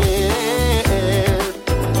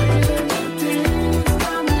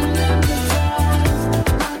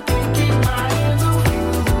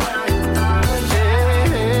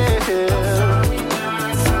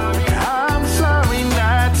 I'm sorry,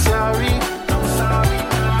 not sorry.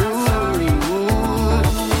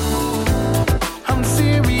 I'm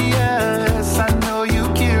serious. I know you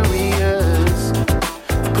curious.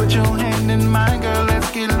 Put your hand in mine, girl. Let's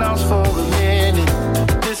get lost for a minute.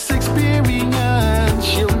 This experience,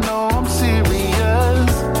 you'll know I'm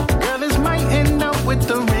serious. Girl, this might end up with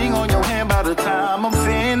the ring on your hand by the time I'm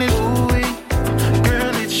finished. Ooh,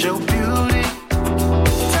 girl, it's your beauty.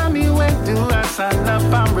 Tell me when do I sign up?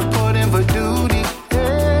 I'm reporting for duty.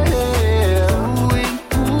 Yeah,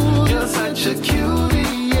 ooh, you're such a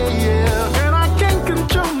cutie. Yeah. Girl, I can't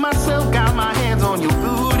control myself. Got my hands on your booty.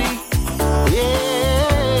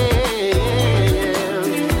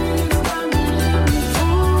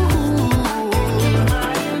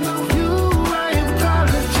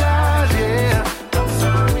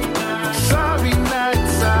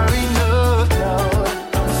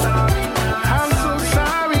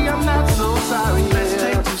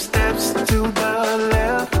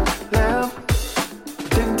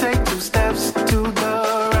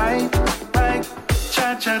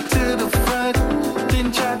 Cha-cha to the front,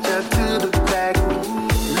 then cha-cha to the back.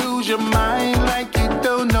 Lose your mind like you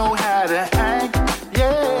don't know how to act.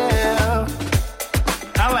 Yeah,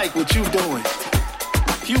 I like what you doing.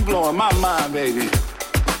 You blowing my mind, baby.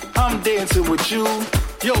 I'm dancing with you.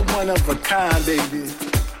 You're one of a kind, baby.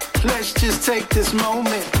 Let's just take this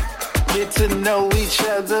moment, get to know each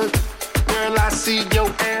other. Girl, I see your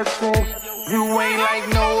ass. You ain't like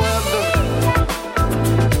no other.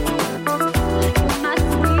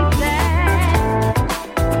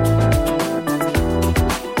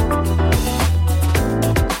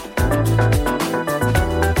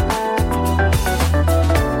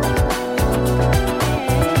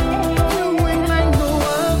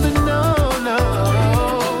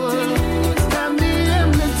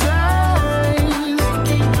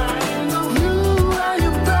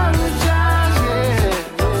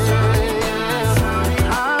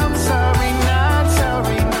 I'm sorry.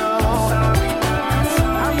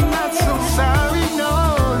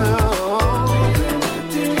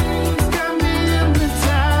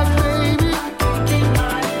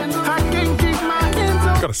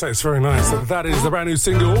 it's very nice. That is the brand new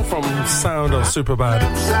single from Sound of Superbad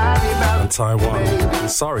and Taiwan.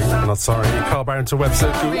 Sorry, not sorry. Carl Barrington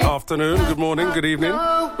Webster, good afternoon, good morning, good evening.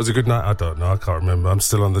 Was it good night? I don't know, I can't remember. I'm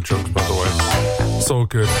still on the drugs, by the way. It's all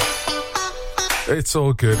good. It's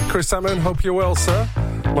all good. Chris Salmon, hope you're well, sir.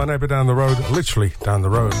 My neighbour down the road, literally down the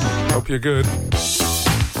road. Hope you're good.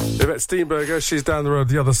 Yvette Steenberger, she's down the road,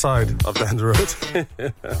 the other side of down the road.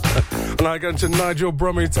 And I go to Nigel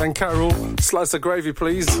Brummett and Carol, slice of gravy,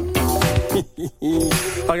 please.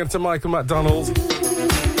 I go to Michael McDonald.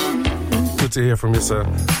 Good to hear from you, sir.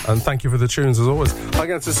 And thank you for the tunes, as always. I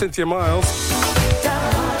go to Cynthia Miles,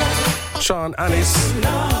 Sean Annis,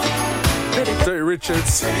 Dirty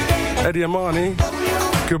Richards, Eddie Amani.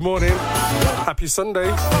 Good morning. Happy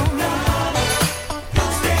Sunday.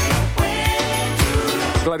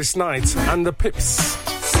 Gladys Knight and the Pips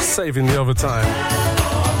saving the overtime.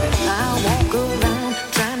 I walk around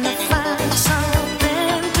trying to find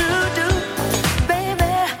something to do,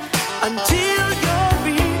 baby, until your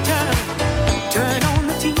return. Turn on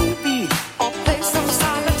the TV or play some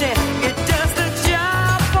solitaire. It does the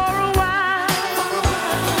job for a while,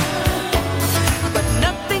 but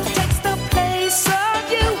nothing takes the place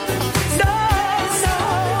of you. No,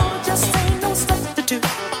 just ain't no substitute.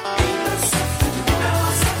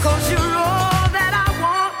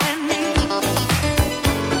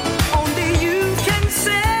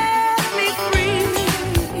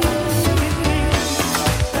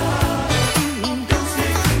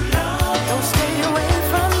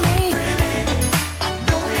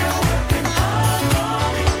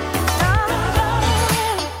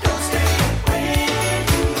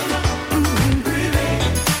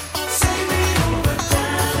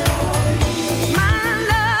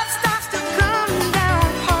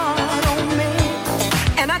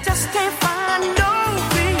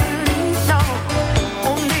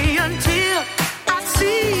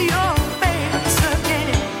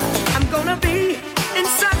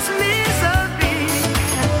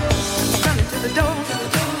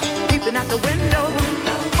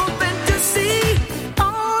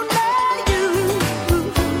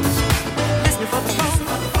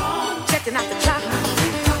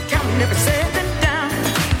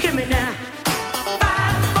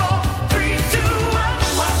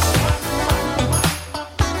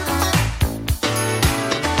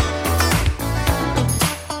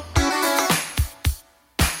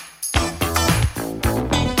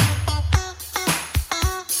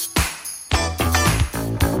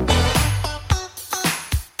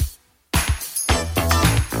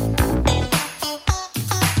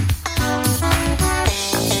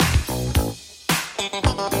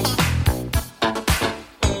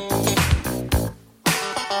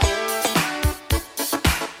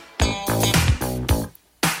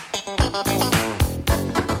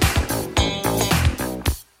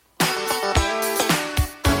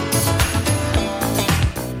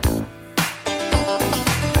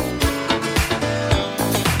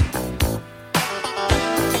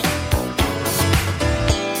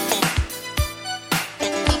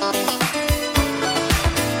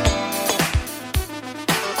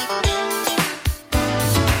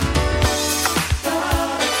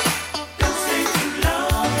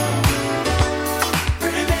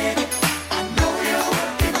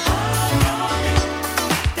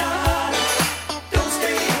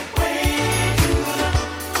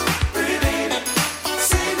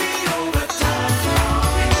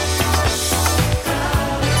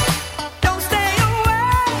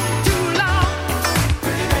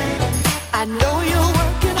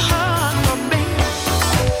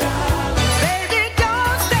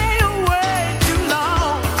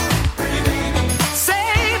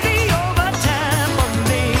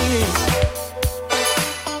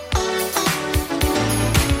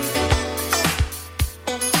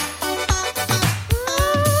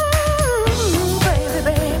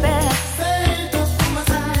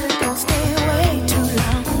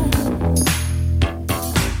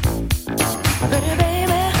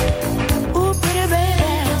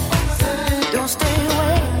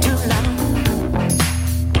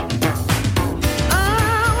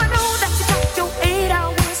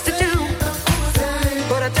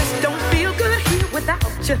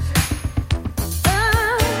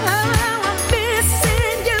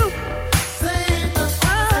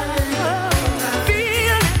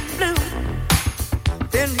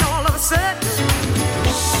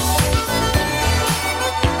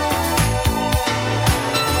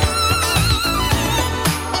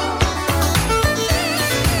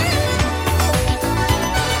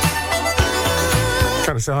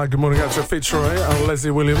 Say hi, good morning out to Fitzroy and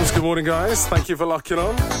Leslie Williams. Good morning, guys. Thank you for locking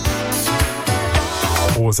on.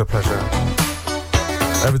 Always a pleasure.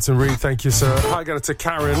 Everton Reed, thank you, sir. Hi, got it to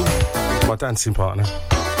Karen, my dancing partner.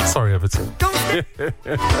 Sorry, Everton.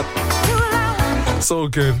 It's all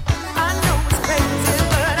good.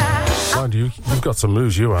 Mind you, you've got some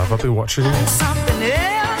moves, you have. I've been watching you.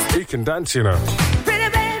 He can dance, you know.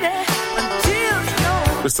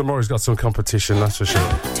 Mr. Maury's got some competition, that's for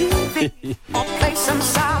sure.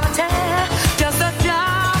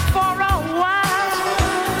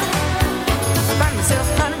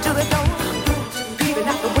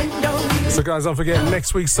 So guys, don't forget,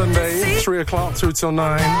 next week Sunday, 3 o'clock through till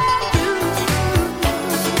 9.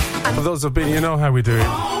 For those who've been, you know how we do it.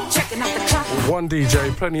 One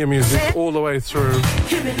DJ, plenty of music, all the way through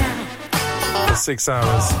for 6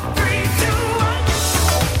 hours.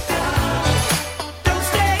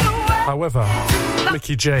 However,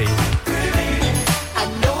 Mickey J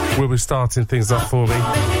will be starting things up for me.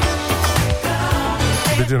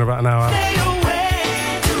 We'll be doing about an hour.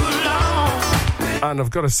 And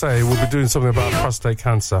I've got to say, we'll be doing something about prostate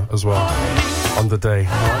cancer as well on the day.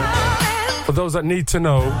 For those that need to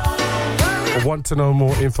know or want to know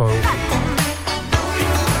more info,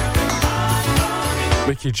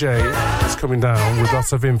 Mickey J is coming down with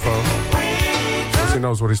lots of info. He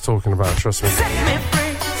knows what he's talking about, trust me.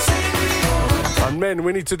 And men,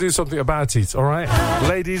 we need to do something about it, alright?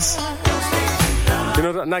 Ladies, you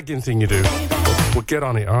know that nagging thing you do? Well, get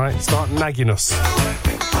on it, alright? Start nagging us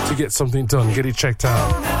to get something done, get it checked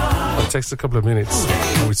out. It takes a couple of minutes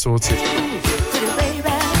and we sort it.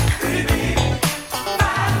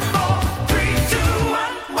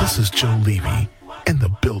 This is Joe Levy in the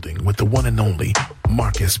building with the one and only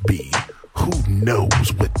Marcus B. Who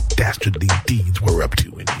knows what dastardly deeds we're up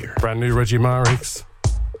to in here? Brand new Reggie Marix.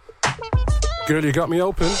 Girl, you got me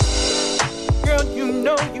open. Girl, you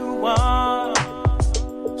know you are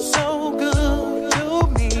so good to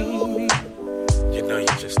me. You know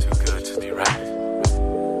you're just too good to be right.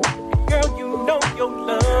 Girl, you know your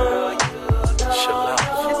love. Your love.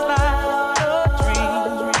 It's like a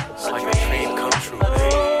dream. It's like a dream come true, baby.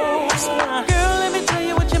 Girl, let me tell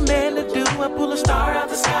you what you're meant to do. I pull a star out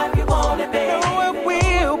the sky if you want it, baby. No, I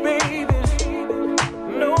will, baby.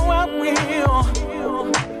 No, I will.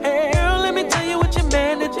 Hey, girl, let me tell you what you're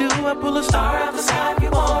meant to do. I pull a star out the sky if you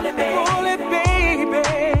want it, baby. Pull it, baby.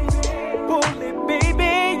 Pull it,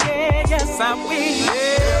 baby. Yeah, yes, I will.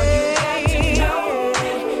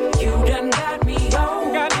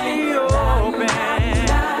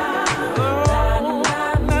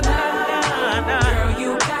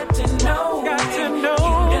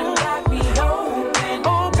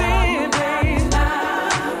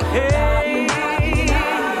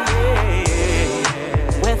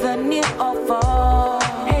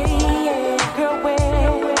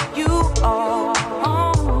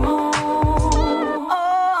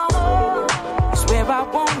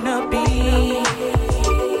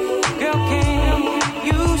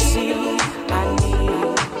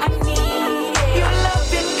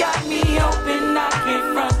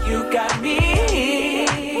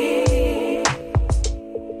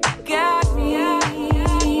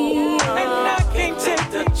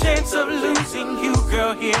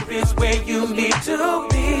 Here is where you need to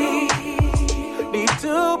be.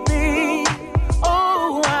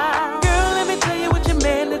 Oh, wow. Girl, let me tell you what you're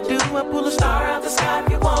meant to do. I pull a star out the sky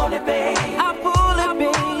if you want it, babe. I pull it,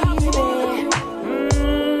 baby.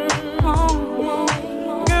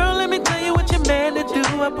 Girl, let me tell you what you're meant to do.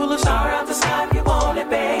 I pull a star out the sky if you want it,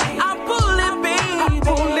 babe. I pull it, baby. I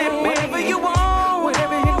pull it, whatever you want,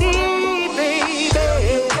 whatever you need, baby.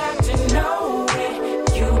 You got to know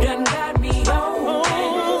it. You done got me on.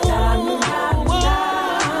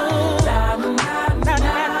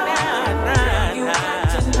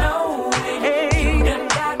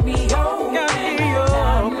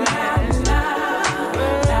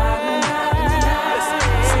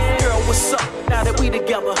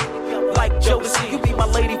 You be my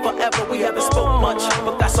lady forever. We haven't spoke much,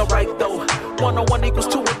 but that's alright though. 101 equals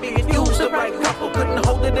 2 and me and you's the right couple. Couldn't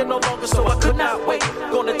hold it in no longer, so I could not wait.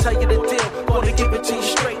 Gonna tell you the deal, gonna give it to you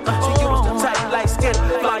straight. To use the type light skin,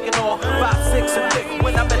 flying all 5, 6 and thick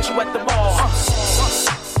when I met you at the mall.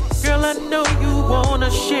 Girl, I know you wanna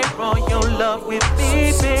share all your love with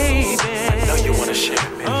me, baby. I know you wanna share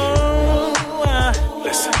it, baby.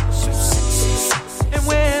 Listen. And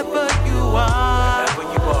wherever you are,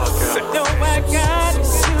 girl, no, I got to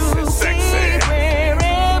be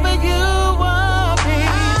wherever you are, baby.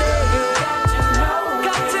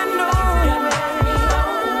 Got to know.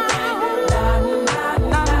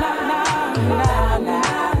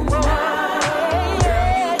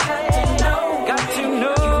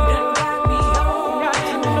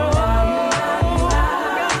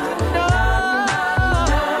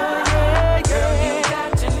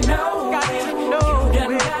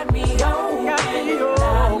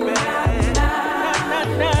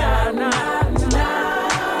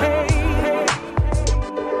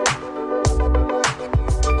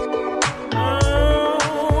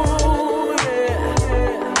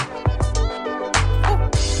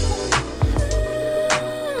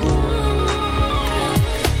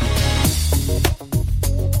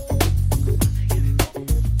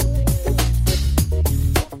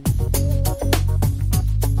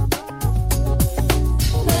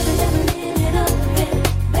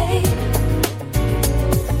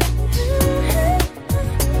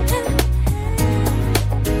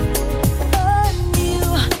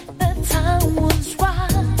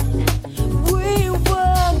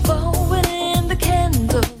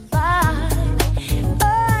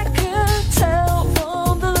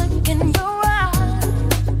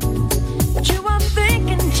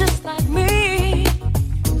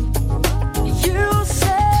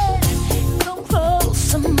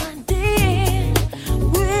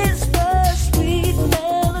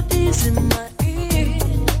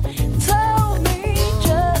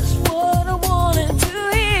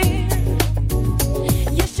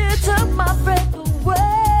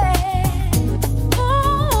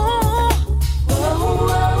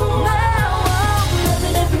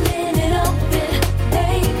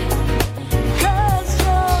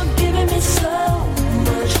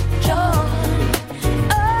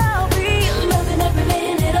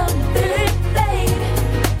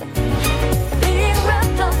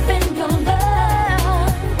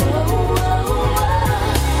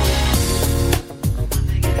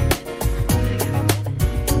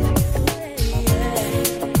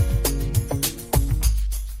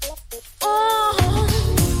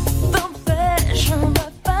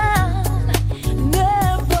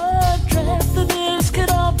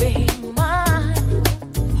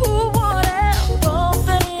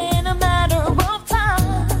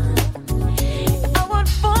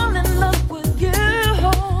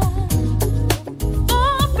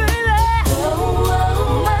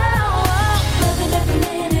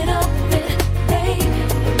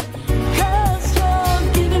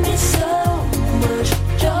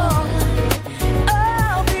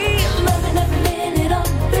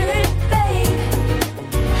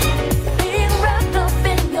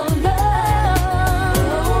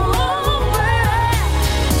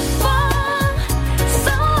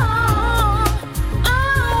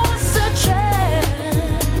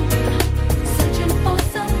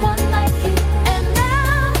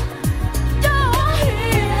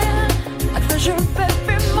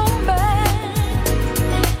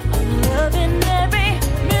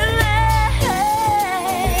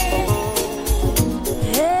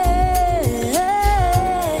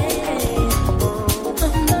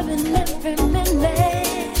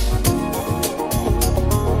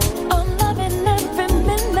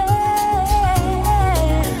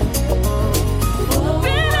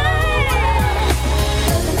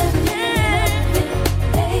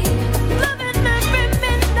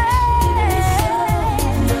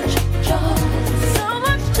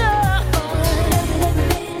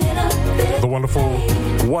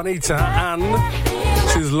 Juanita, and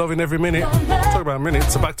she's loving every minute. Talk about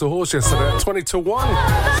minutes. Back to Horse yesterday at 20 to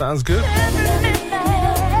 1. Sounds good.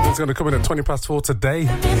 It's going to come in at 20 past 4 today.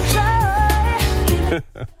 I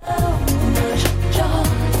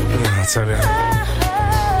tell you,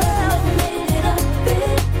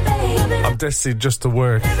 I'm destined just to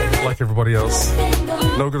work like everybody else.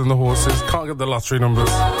 No good on the horses. Can't get the lottery numbers.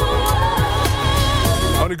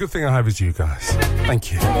 Only good thing I have is you guys.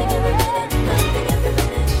 Thank you.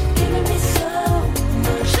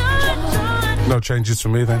 No changes for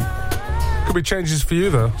me then. Could be changes for you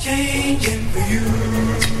though. Changing for you.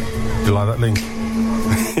 You like that link?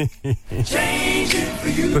 Changing for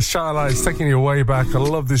you. The Shy Lights taking you way back. I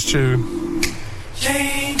love this tune.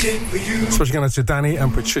 Changing for you. Especially going out to Danny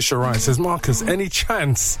and Patricia Wright. Says, Marcus, any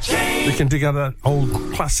chance we can dig out that old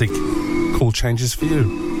classic called Changes for You?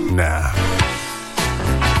 Nah.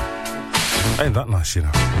 Ain't that nice, you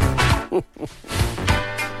know.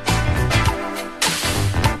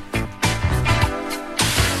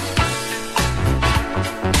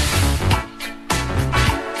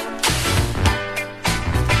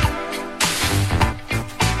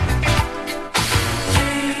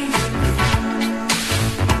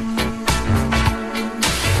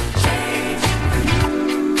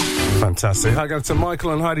 Fantastic. Hi, going to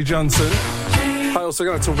Michael and Heidi Johnson. Hi, also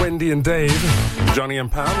going to Wendy and Dave, Johnny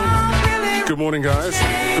and Pam. Good morning, guys.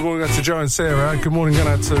 Good morning out to Joe and Sarah. Good morning going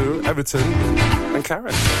out to Everton and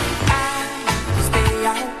Karen.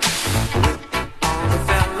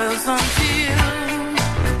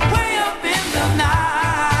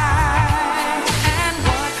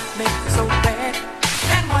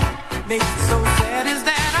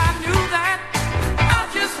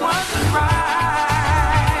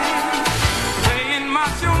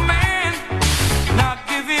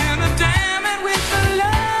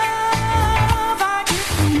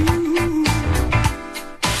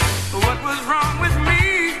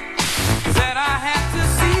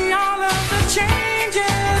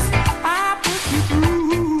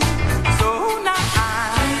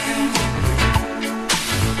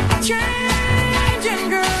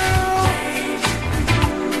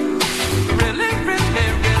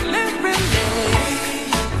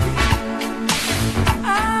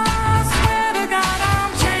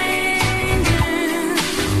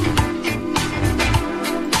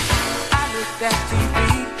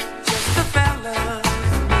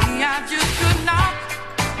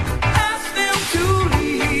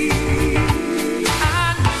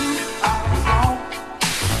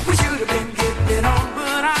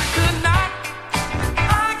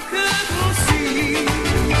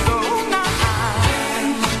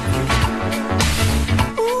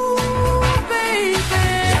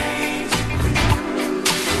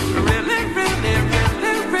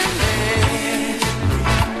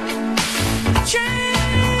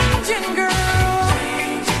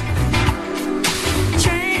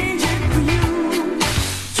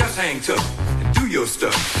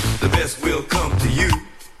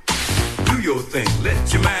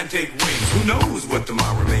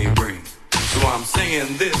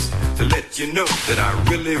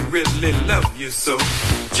 So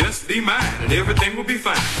just be mine and everything will be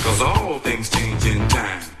fine, cause all things change in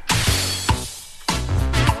time.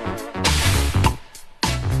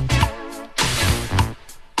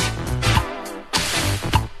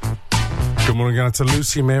 Good morning out to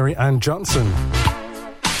Lucy, Mary and Johnson.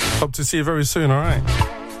 Hope to see you very soon, alright?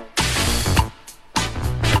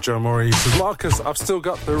 Joe Murray says, Marcus, I've still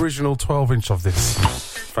got the original 12-inch of this.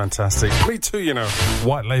 Fantastic. Me too, you know.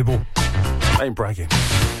 White label. I ain't bragging.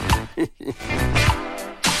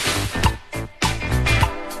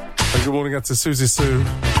 And good morning out to Susie Sue.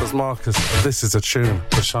 Says Marcus, this is a tune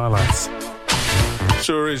for Shy Lights.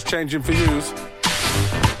 Sure is changing for yous.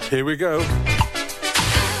 Here we go.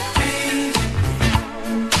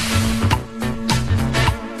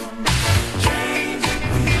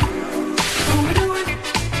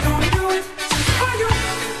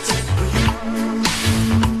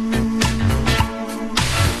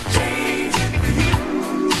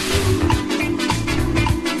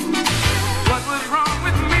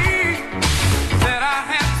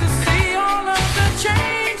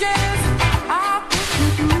 Changes I put you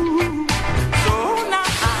through, so now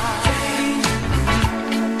I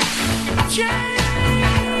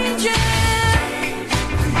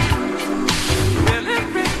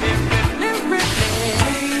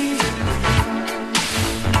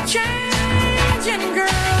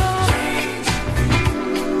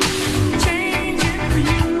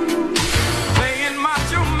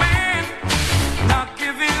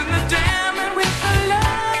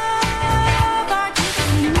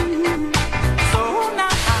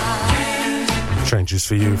Apologies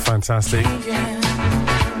for You, fantastic.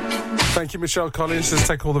 Thank you, Michelle Collins. Just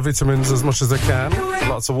take all the vitamins as much as I can.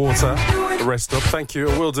 Lots of water. Rest up. Thank you,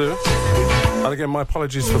 I will do. And again, my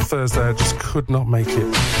apologies for Thursday. I just could not make it.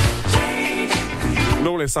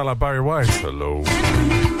 Normally I sound like Barry White. Hello.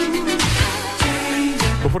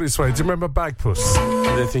 But put it this way, do you remember Bagpuss?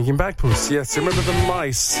 They're thinking Bagpuss. Yes, do you remember the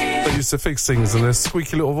mice that used to fix things and their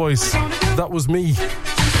squeaky little voice? That was me.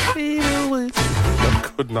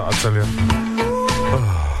 I could not, I tell you.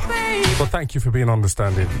 But thank you for being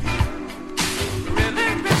understanding.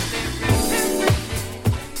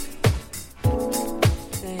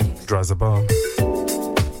 Dry as a bone.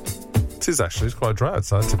 It is actually, it's quite dry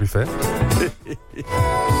outside, to be fair.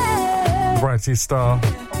 Brighty Star.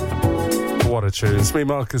 What a tune. It's me,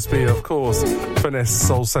 Marcus B, of course. Finesse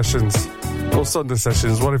Soul Sessions. Or Sunday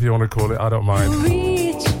Sessions, whatever you want to call it, I don't mind.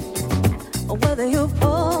 Reach, or whether you're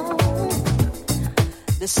poor,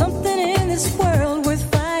 there's something in this world worth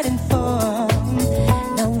fighting for.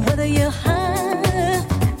 Now whether you're high,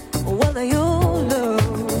 or whether you're low,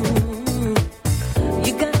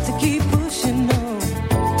 you got to keep pushing on.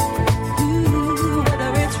 Ooh,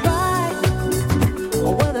 whether it's right,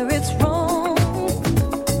 or whether it's wrong,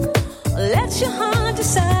 let your heart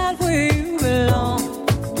decide where you belong.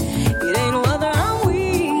 It ain't whether I'm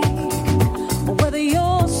weak or whether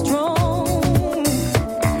you're strong.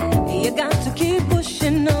 You got to keep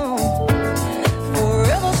pushing on.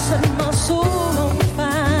 Forever set my soul on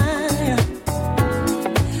fire.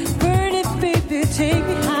 Burn it, baby, take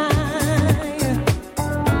me higher.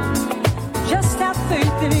 Just have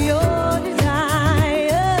faith in your desire.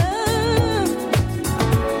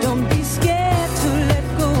 Don't be scared to let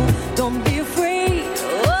go. Don't be afraid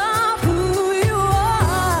of who you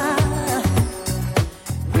are.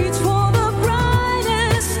 Reach for the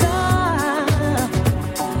brightest star.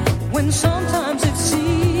 When sometimes it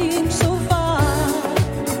seems so far.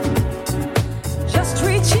 Just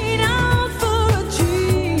reaching out for a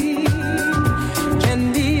dream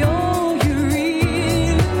can be all you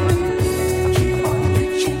really need. Keep on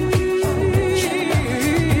reaching, keep on reaching.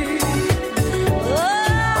 Oh,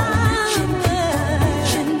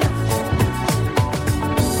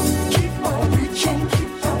 keep on reaching,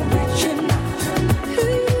 keep on reaching, keep on reaching.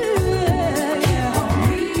 Keep on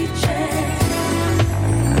reaching.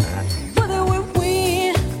 Whether we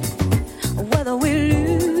win or whether we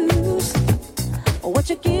lose, what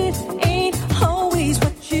you get ain't always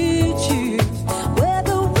what you choose.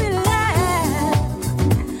 Whether we laugh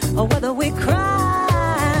or whether we cry,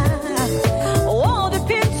 all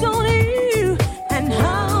depends on you and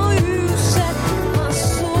how you set my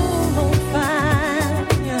soul on fire.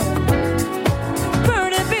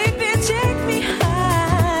 Burn it, baby, take me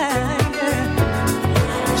higher.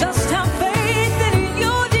 Just have faith in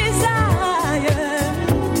your desire.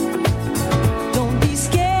 Don't be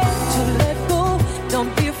scared to let go.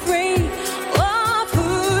 Don't be afraid of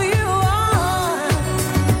who you are.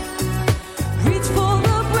 Reach for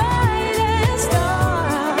the brightest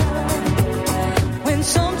star. When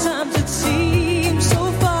sometimes it seems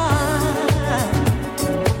so far.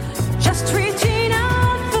 Just reaching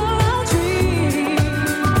out for a dream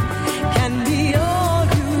can be all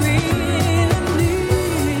you really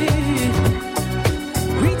need.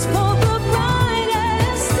 Reach for the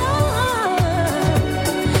brightest star.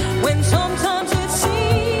 When sometimes it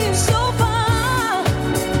seems so far.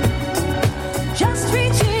 Just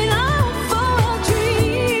reaching out for a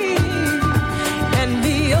dream can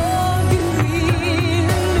be all you really need.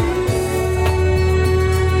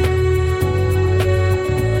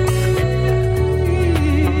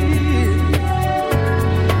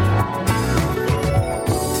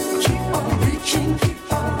 Keep on reaching,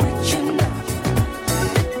 keep on reaching now.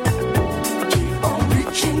 Keep on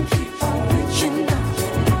reaching, keep on reaching now.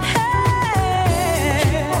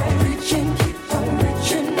 Hey, keep on reaching, keep on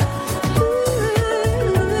reaching now. Keep on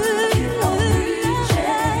reaching, keep on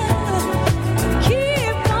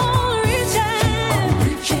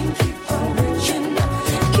reaching, keep on reaching now.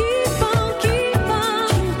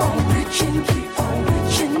 Keep on reaching, keep on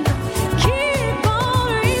reaching now. Keep on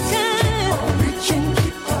reaching,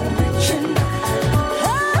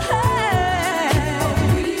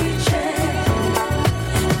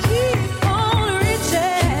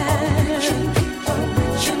 keep on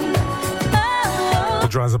reaching now.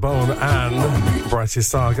 Dry as a bone and Brighty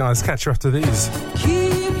Star. Guys, catch you after these.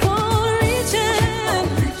 Keep on reaching,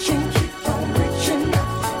 keep on reaching,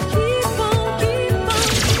 keep on.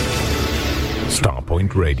 Starpoint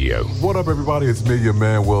Boot Radio. What up, everybody? It's me, your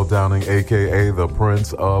man, Will Downing, a.k.a. the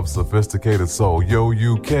Prince of Sophisticated Soul. Yo,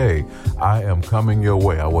 UK, I am coming your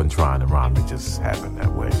way. I wasn't trying to rhyme. It just happened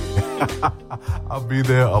that way. I'll be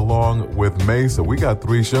there along with Mesa. We got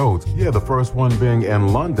 3 shows. Yeah, the first one being in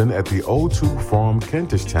London at the O2 Forum,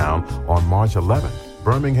 Kentish Town on March 11th.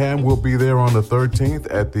 Birmingham will be there on the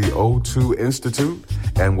 13th at the O2 Institute,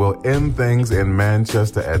 and we'll end things in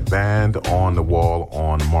Manchester at Band on the Wall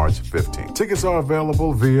on March 15th. Tickets are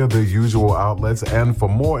available via the usual outlets, and for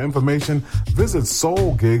more information, visit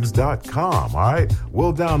soulgigs.com. All right?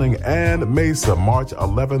 Will Downing and Mesa, March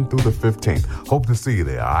 11th through the 15th. Hope to see you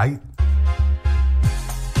there, all right?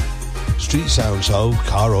 Street Sounds Home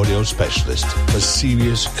car audio specialist for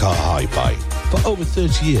serious car hi-fi. For over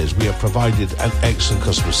 30 years, we have provided an excellent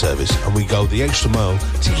customer service, and we go the extra mile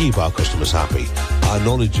to keep our customers happy. Our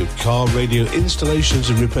knowledge of car radio installations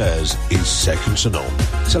and repairs is second to none.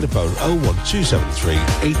 Telephone 01273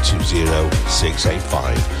 820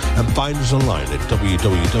 685 and find us online at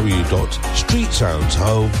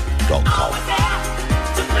www.streetsoundshome.com.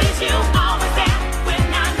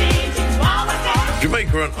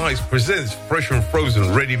 Jamaica on Ice presents Fresh and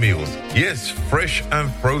Frozen Ready Meals. Yes, fresh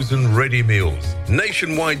and frozen ready meals.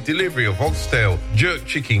 Nationwide delivery of oxtail, jerk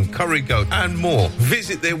chicken, curry goat, and more.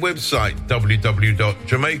 Visit their website,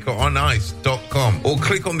 www.jamaicaonice.com, or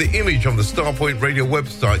click on the image on the Starpoint Radio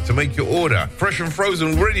website to make your order. Fresh and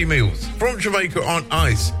frozen ready meals from Jamaica on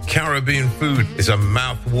Ice. Caribbean food is a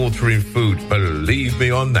mouth-watering food. Believe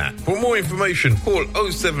me on that. For more information, call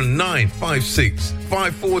 07956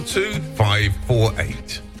 542 548.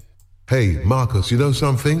 Hey, Marcus, you know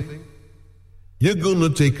something? You're gonna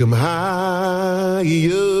take them higher,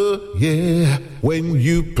 yeah, when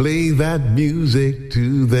you play that music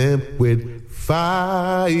to them with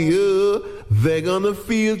fire. They're gonna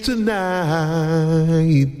feel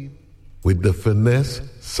tonight with the Finesse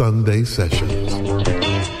Sunday Sessions.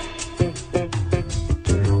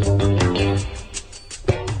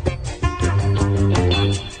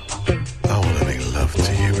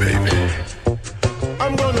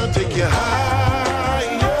 I'm gonna take you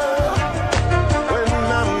higher when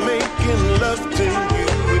I'm making love to you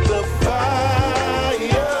with the fire.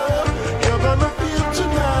 You're gonna feel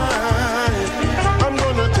tonight. I'm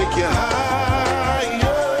gonna take you higher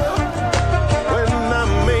when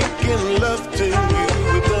I'm making love to you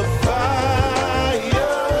with the fire.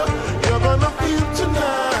 You're gonna feel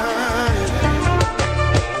tonight.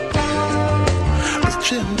 As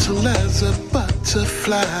gentle as a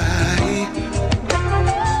butterfly,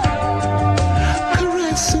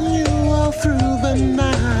 caressing you all through the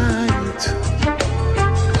night.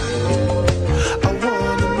 I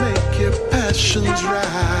wanna make your passions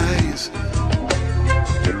rise.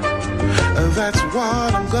 That's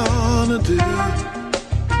what I'm gonna do.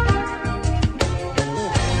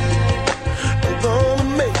 I'm gonna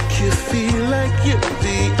make you feel like you're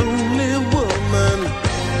the only woman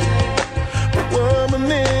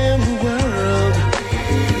in the world.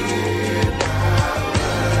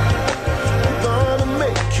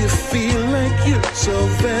 You feel like you're so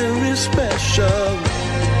very special,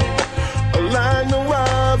 like no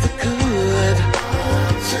other could.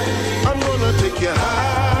 I'm gonna take you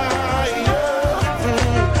higher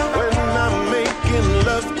when I'm making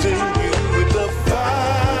love to you with the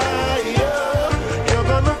fire. You're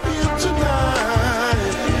gonna feel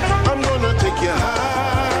tonight. I'm gonna take you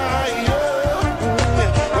higher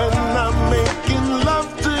when I'm making love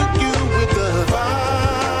to you with the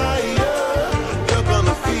fire. You're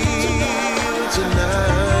gonna feel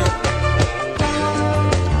tonight,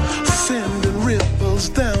 sending ripples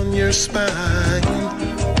down your spine.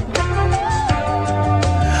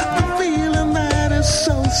 The feeling that is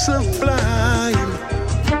so sublime.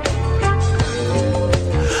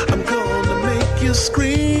 I'm gonna make you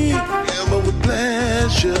scream with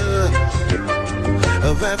pleasure.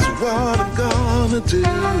 That's what I'm gonna do.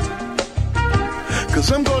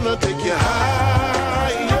 'Cause I'm gonna take you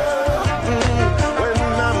higher when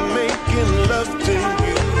I'm making love to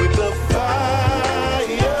you with the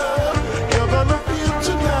fire. You're gonna feel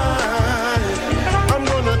tonight. I'm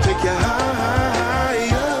gonna take you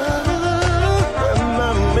higher when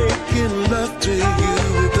I'm making love to you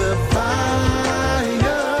with the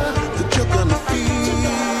fire that you're gonna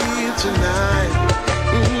feel tonight.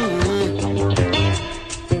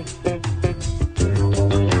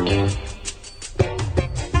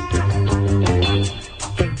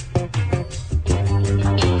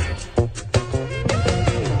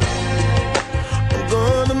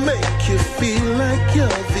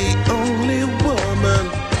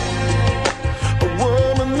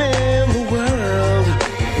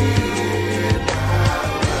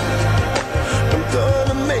 Gonna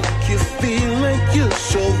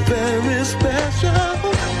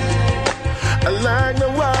like no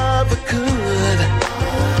other could.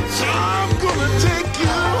 So I'm gonna take you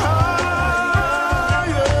higher,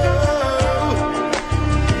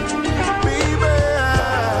 baby.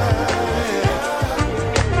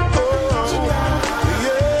 Oh,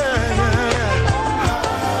 yeah.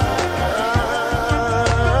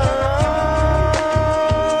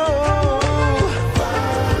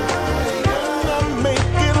 I'm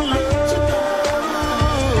making love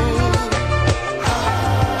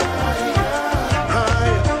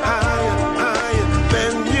higher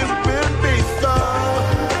than you've been before.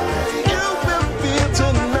 You will feel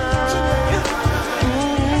tonight.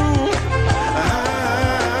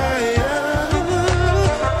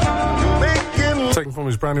 Taken from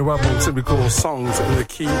his brand new album, simply called Songs in the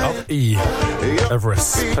Key of E.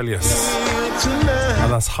 Everest, Pelias.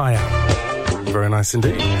 And that's higher. Very nice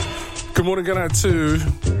indeed. Good morning, going out to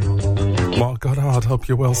Mark Goddard. Hope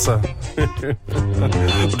you're well, sir.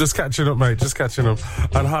 I'm just catching up, mate. Just catching up.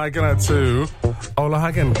 And hi, going out to Ola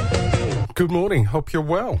Hagen. Good morning. Hope you're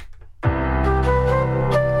well.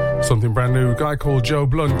 Something brand new. Guy called Joe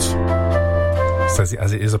Blunt. Says it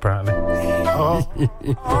as it is, apparently. Oh,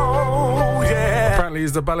 yeah. Apparently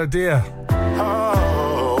he's the balladeer.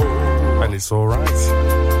 And it's all right.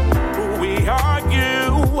 We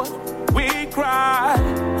argue, we cry,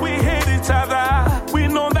 we hate each other. We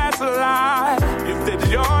know that's a lie. You did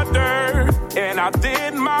your dirt, and I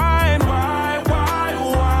did mine. Why?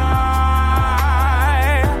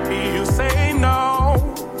 You say no,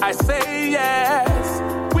 I say yes.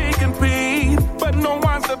 We compete, but no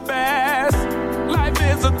one's the best. Life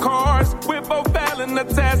is a course, we're both failing the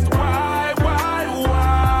test. Why?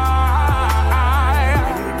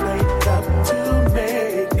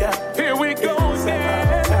 Here we go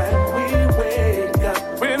again. We wake up.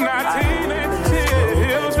 We're not teenage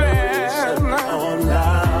children.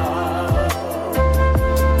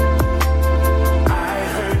 I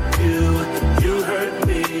hurt you, you hurt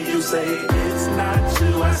me. You say it's not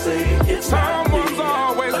you, I say it's not me. Someone's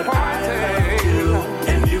always fighting. You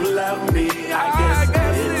and you love me. I guess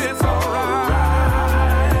it's alright.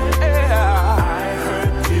 Yeah. I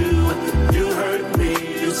hurt you, you hurt me.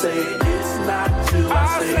 You say it's not you, I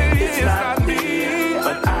say it's not me.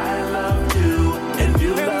 But I love you and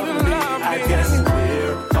you love me. I guess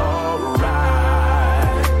we're alright.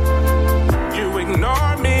 You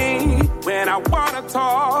ignore me when I wanna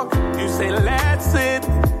talk. You say let's sit,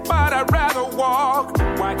 but I'd rather walk.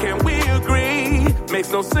 Why can't we agree?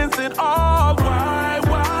 Makes no sense at all. Why?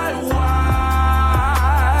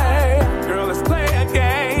 Girl, let's play a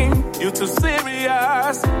game. You too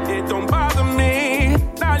serious. It don't bother me.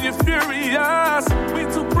 Now you're furious. We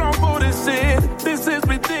too grown for this shit. This is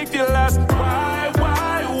ridiculous. Why?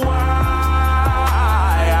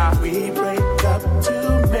 We break up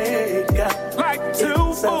to make up. Like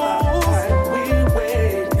two fools. We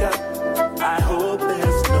wake up. I hope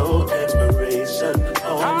there's no expiration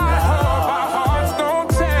on I hope our hearts don't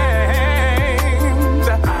change.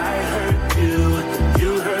 I hurt you,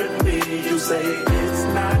 you hurt me. You say it's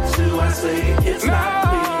not you, I say it's not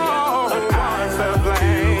me. But I love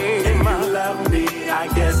you and you love me. I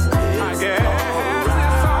guess it's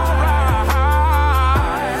alright.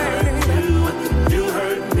 You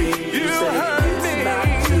hurt me. You say it's not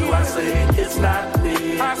you, I say it's not me.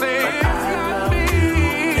 I say it's not me.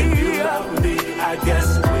 And you love me. I guess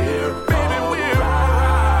we're alright.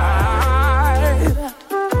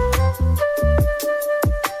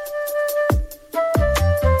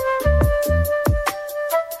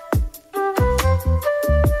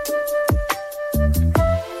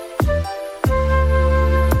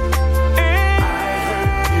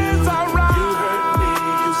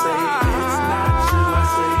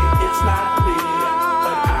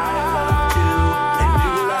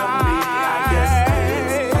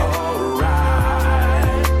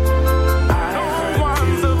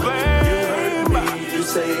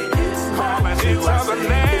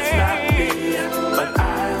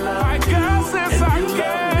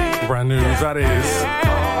 Brand new, that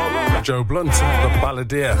is Joe Blunt, the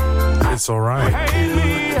balladeer. It's alright.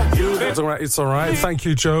 It's alright, it's alright. Thank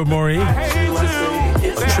you, Joe Maury.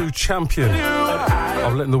 A true champion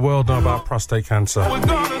of letting the world know about prostate cancer.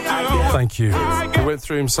 Thank you. He went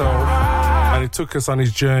through himself and he took us on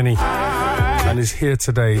his journey and is here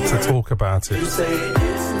today to talk about it.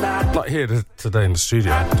 Not here today in the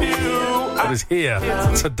studio, but is here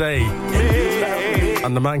today.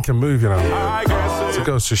 And the man can move, you know. So it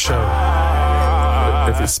goes to show that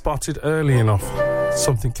if it's spotted early enough,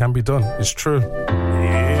 something can be done. It's true.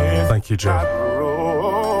 Thank you,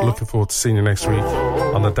 Joe. Looking forward to seeing you next week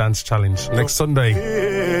on the Dance Challenge. Next Sunday,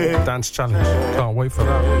 Dance Challenge. Can't wait for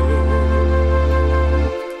that.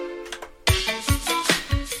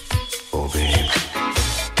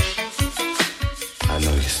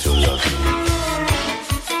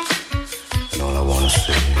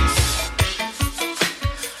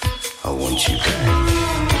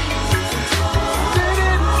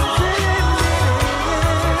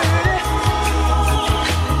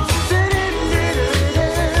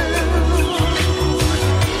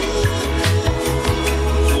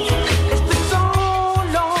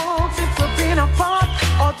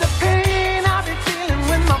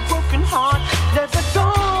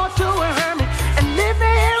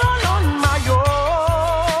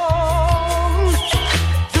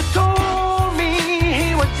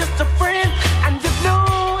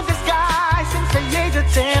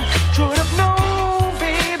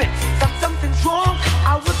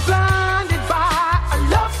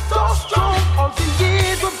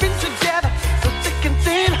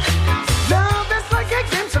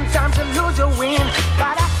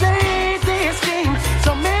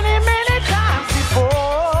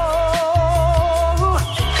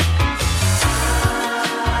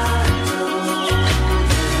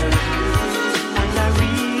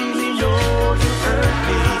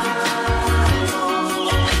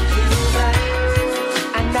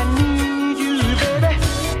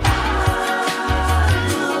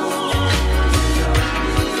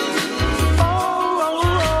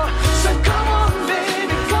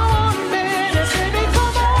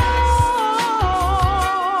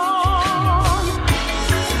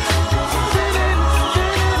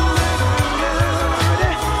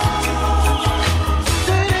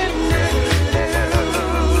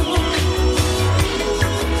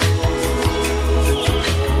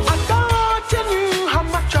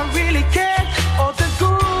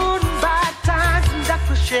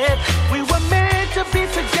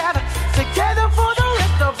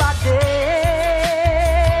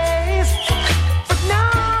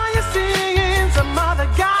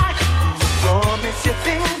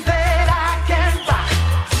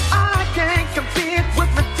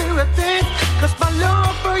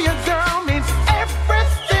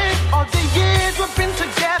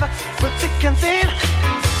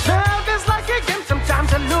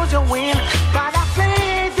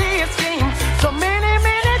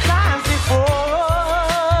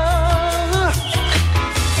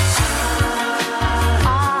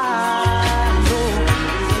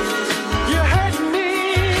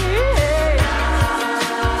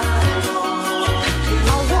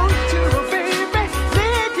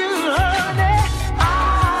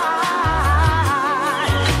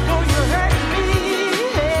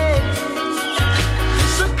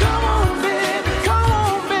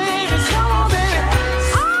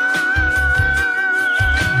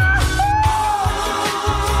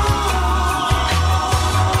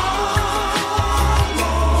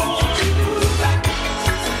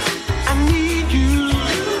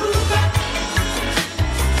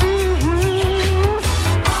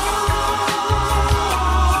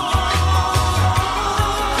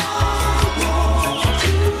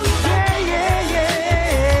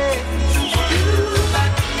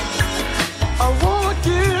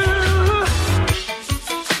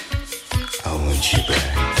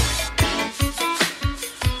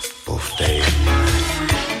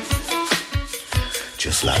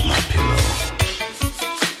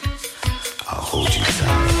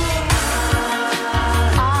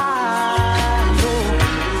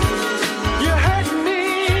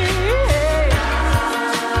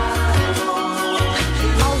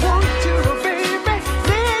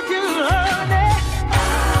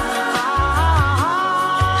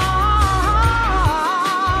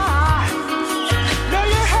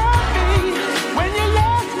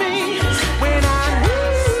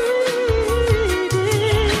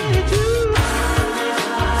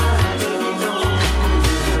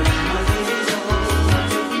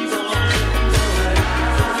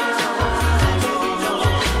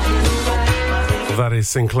 says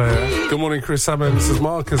Sinclair. Good morning, Chris Hammond. This is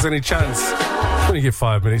Marcus. Any chance? When you give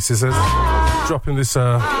 5 minutes, he says, dropping this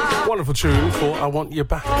wonderful tune called I Want You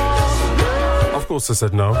Back. Of course I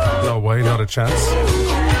said no. No way, not a chance.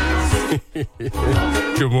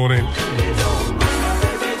 Good morning.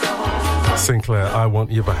 Sinclair, I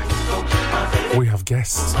Want You Back. We have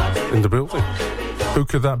guests in the building. Who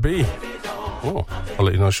could that be? Oh, I'll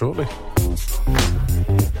let you know shortly.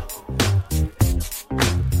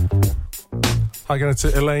 I go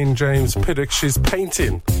to Elaine James Piddock. She's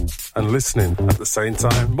painting and listening at the same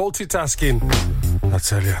time. Multitasking. I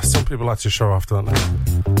tell you, some people like to show off, don't they?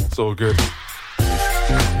 It's all good.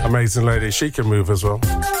 Amazing lady. She can move as well.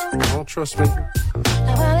 Oh, trust me.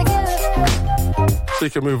 She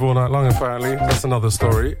can move all night long, apparently. That's another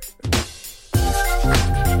story.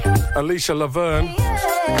 Alicia Laverne.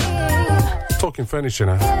 Talking furniture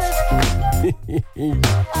now.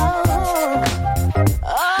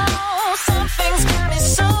 Oh, something's got me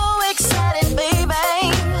so excited, baby.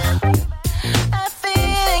 A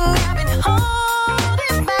feeling I've been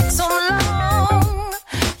holding back so long.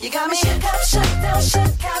 You got me shook up, shook down,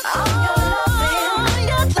 shook up on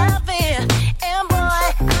your loving. And boy,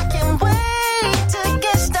 I can't wait to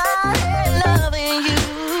get started loving you.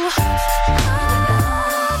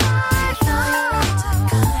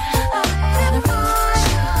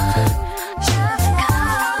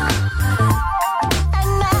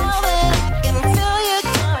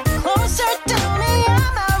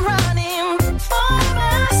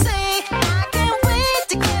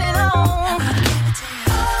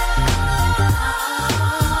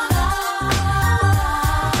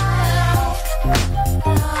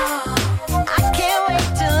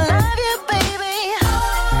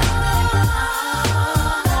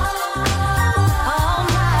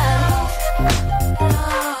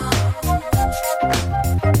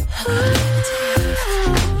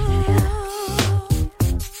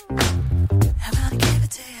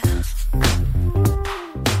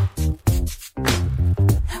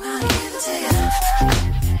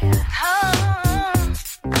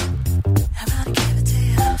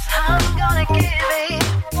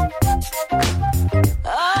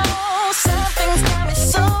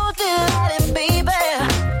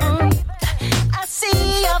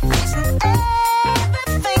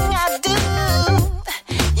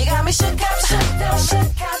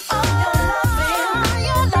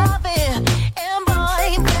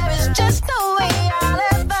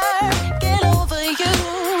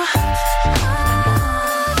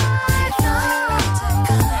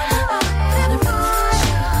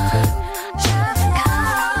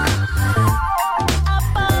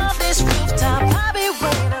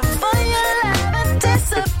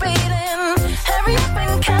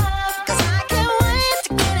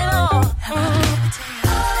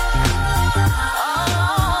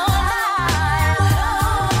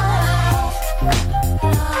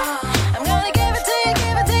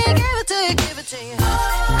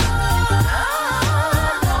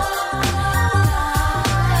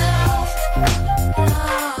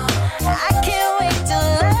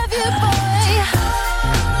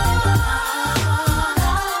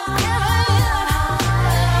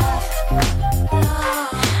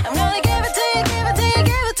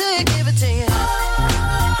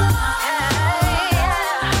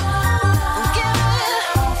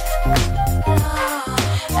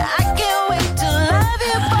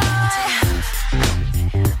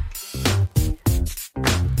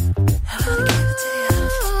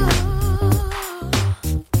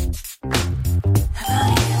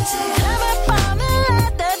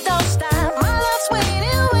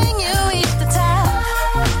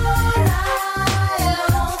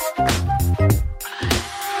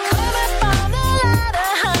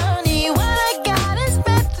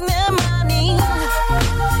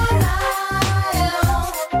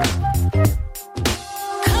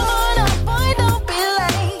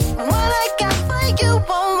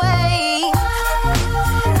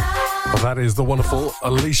 That is the wonderful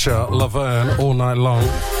Alicia Laverne, All Night Long.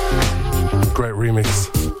 Great remix.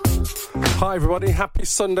 Hi everybody, happy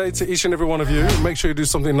Sunday to each and every one of you. Make sure you do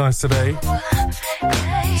something nice today.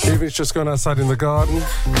 Even if it's just going outside in the garden,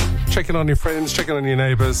 checking on your friends, checking on your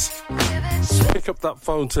neighbours. Pick up that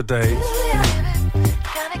phone today.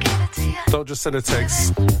 Don't just send a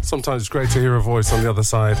text. Sometimes it's great to hear a voice on the other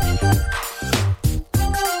side.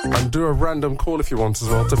 And do a random call if you want as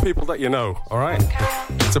well, to people that you know, alright?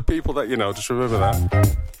 To people that you know, just remember that.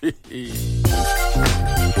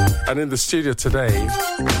 And in the studio today,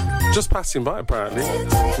 just passing by apparently,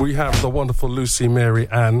 we have the wonderful Lucy Mary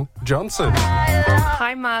Ann Johnson.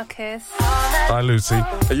 Hi Marcus. Hi Lucy.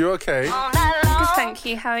 Are you okay? Good, thank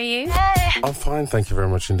you. How are you? I'm fine, thank you very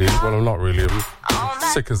much indeed. Well, I'm not really.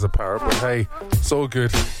 sick as a parrot, but hey, it's all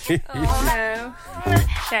good. Oh no,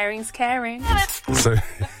 sharing's caring. So,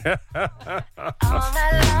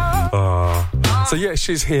 so yeah,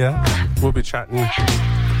 she's here. We'll be chatting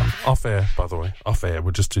off air, by the way. Off air,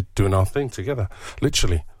 we're just doing our thing together.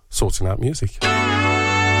 Literally sorting out music.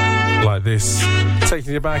 Like this.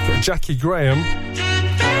 Taking you back at Jackie Graham.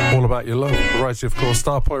 All About Your Love. Variety, of course.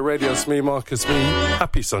 Starpoint Radio. It's me, Marcus B.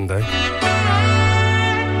 Happy Sunday.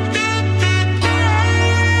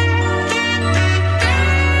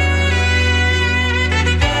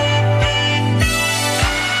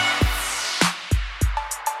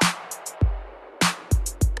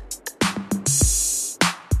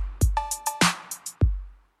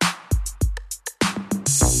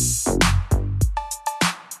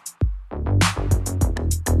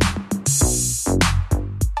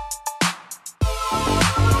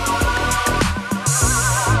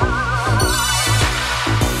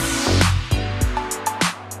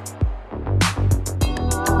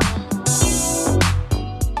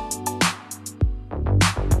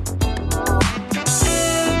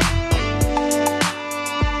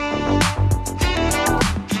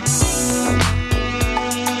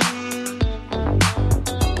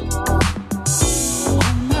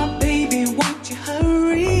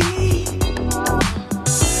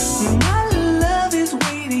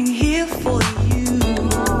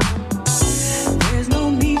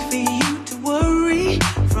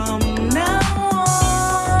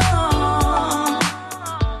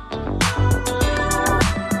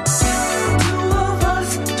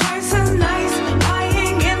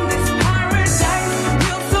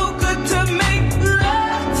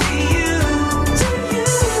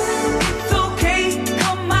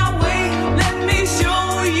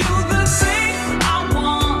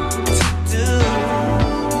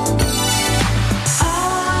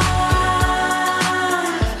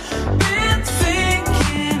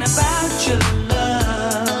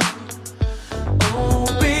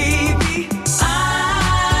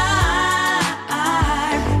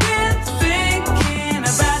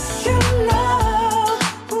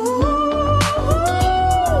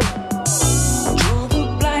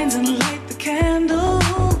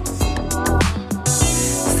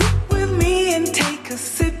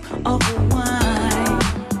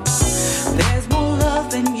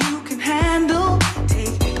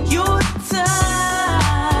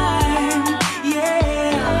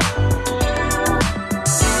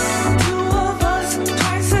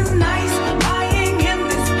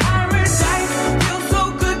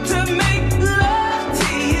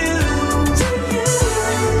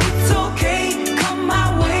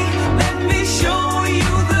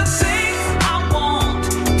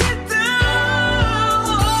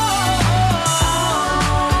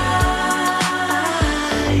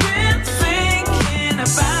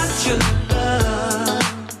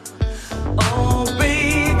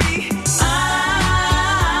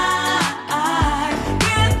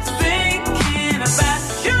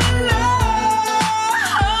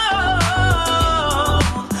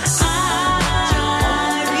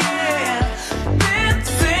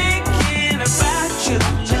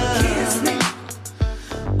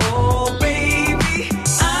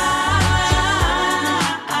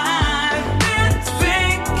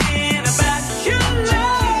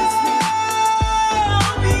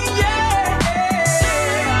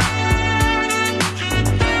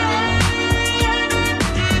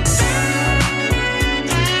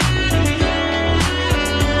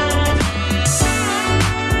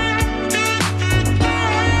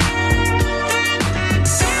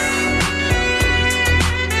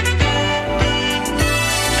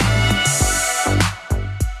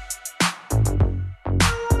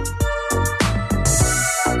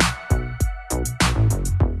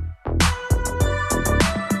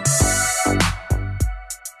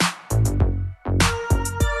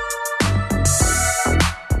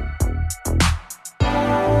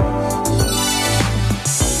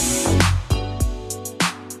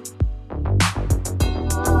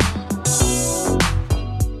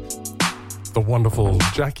 Wonderful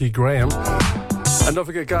Jackie Graham. And don't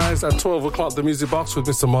forget, guys, at 12 o'clock, the Music Box with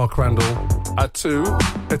Mr. Mark Randall. At 2,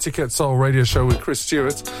 Etiquette Soul Radio Show with Chris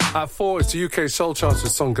Stewart. At 4, it's the UK Soul Charts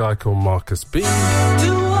with some guy called Marcus B. 6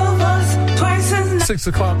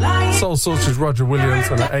 o'clock, Soul Source with Roger Williams.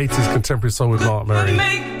 And at 8 is Contemporary Soul with Mark Murray.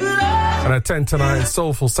 And at 10 tonight, it's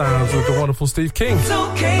Soulful Sounds with the wonderful Steve King.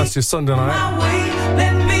 That's your Sunday night.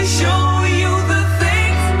 Let me show you the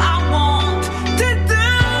things I want to do.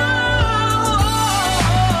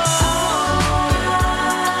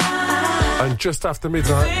 And just after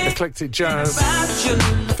midnight, Eclectic Jazz,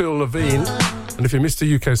 Phil Levine. And if you missed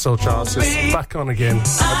the UK Soul Charts, it's back on again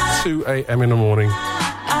at 2 a.m. in the morning.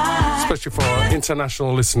 Especially for our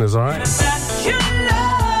international listeners, all right?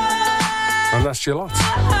 And that's your lot.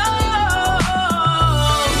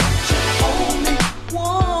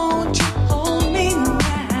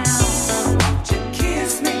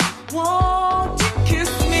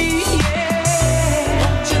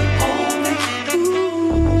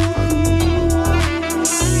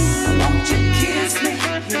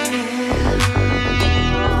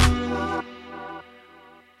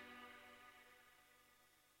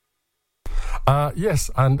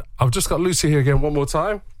 Yes, and I've just got Lucy here again one more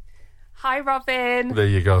time. Hi, Robin. There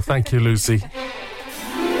you go. Thank you, Lucy.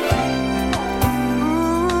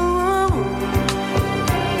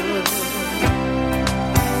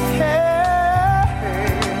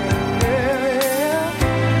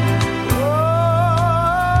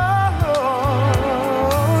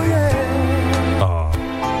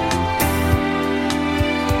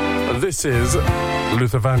 This is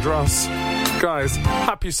Luther Vandross. Guys,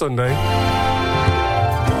 happy Sunday.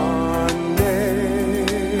 One day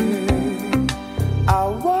I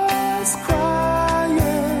was crying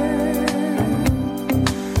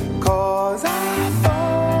 'cause I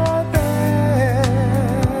thought that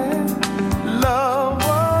love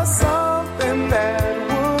was something that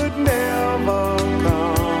would never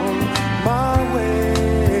come my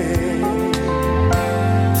way.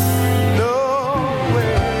 No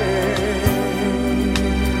way.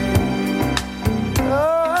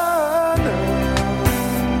 Oh, no.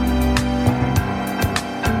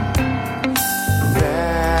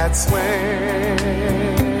 That's when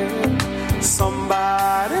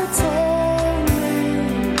somebody told me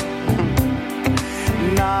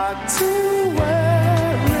not to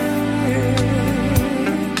worry.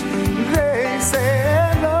 They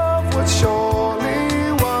said love would surely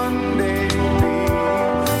one day be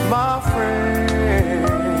my friend,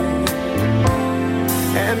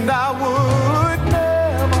 and I would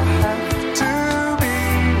never have to be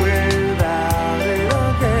without it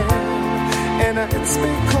again. And it's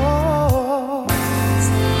because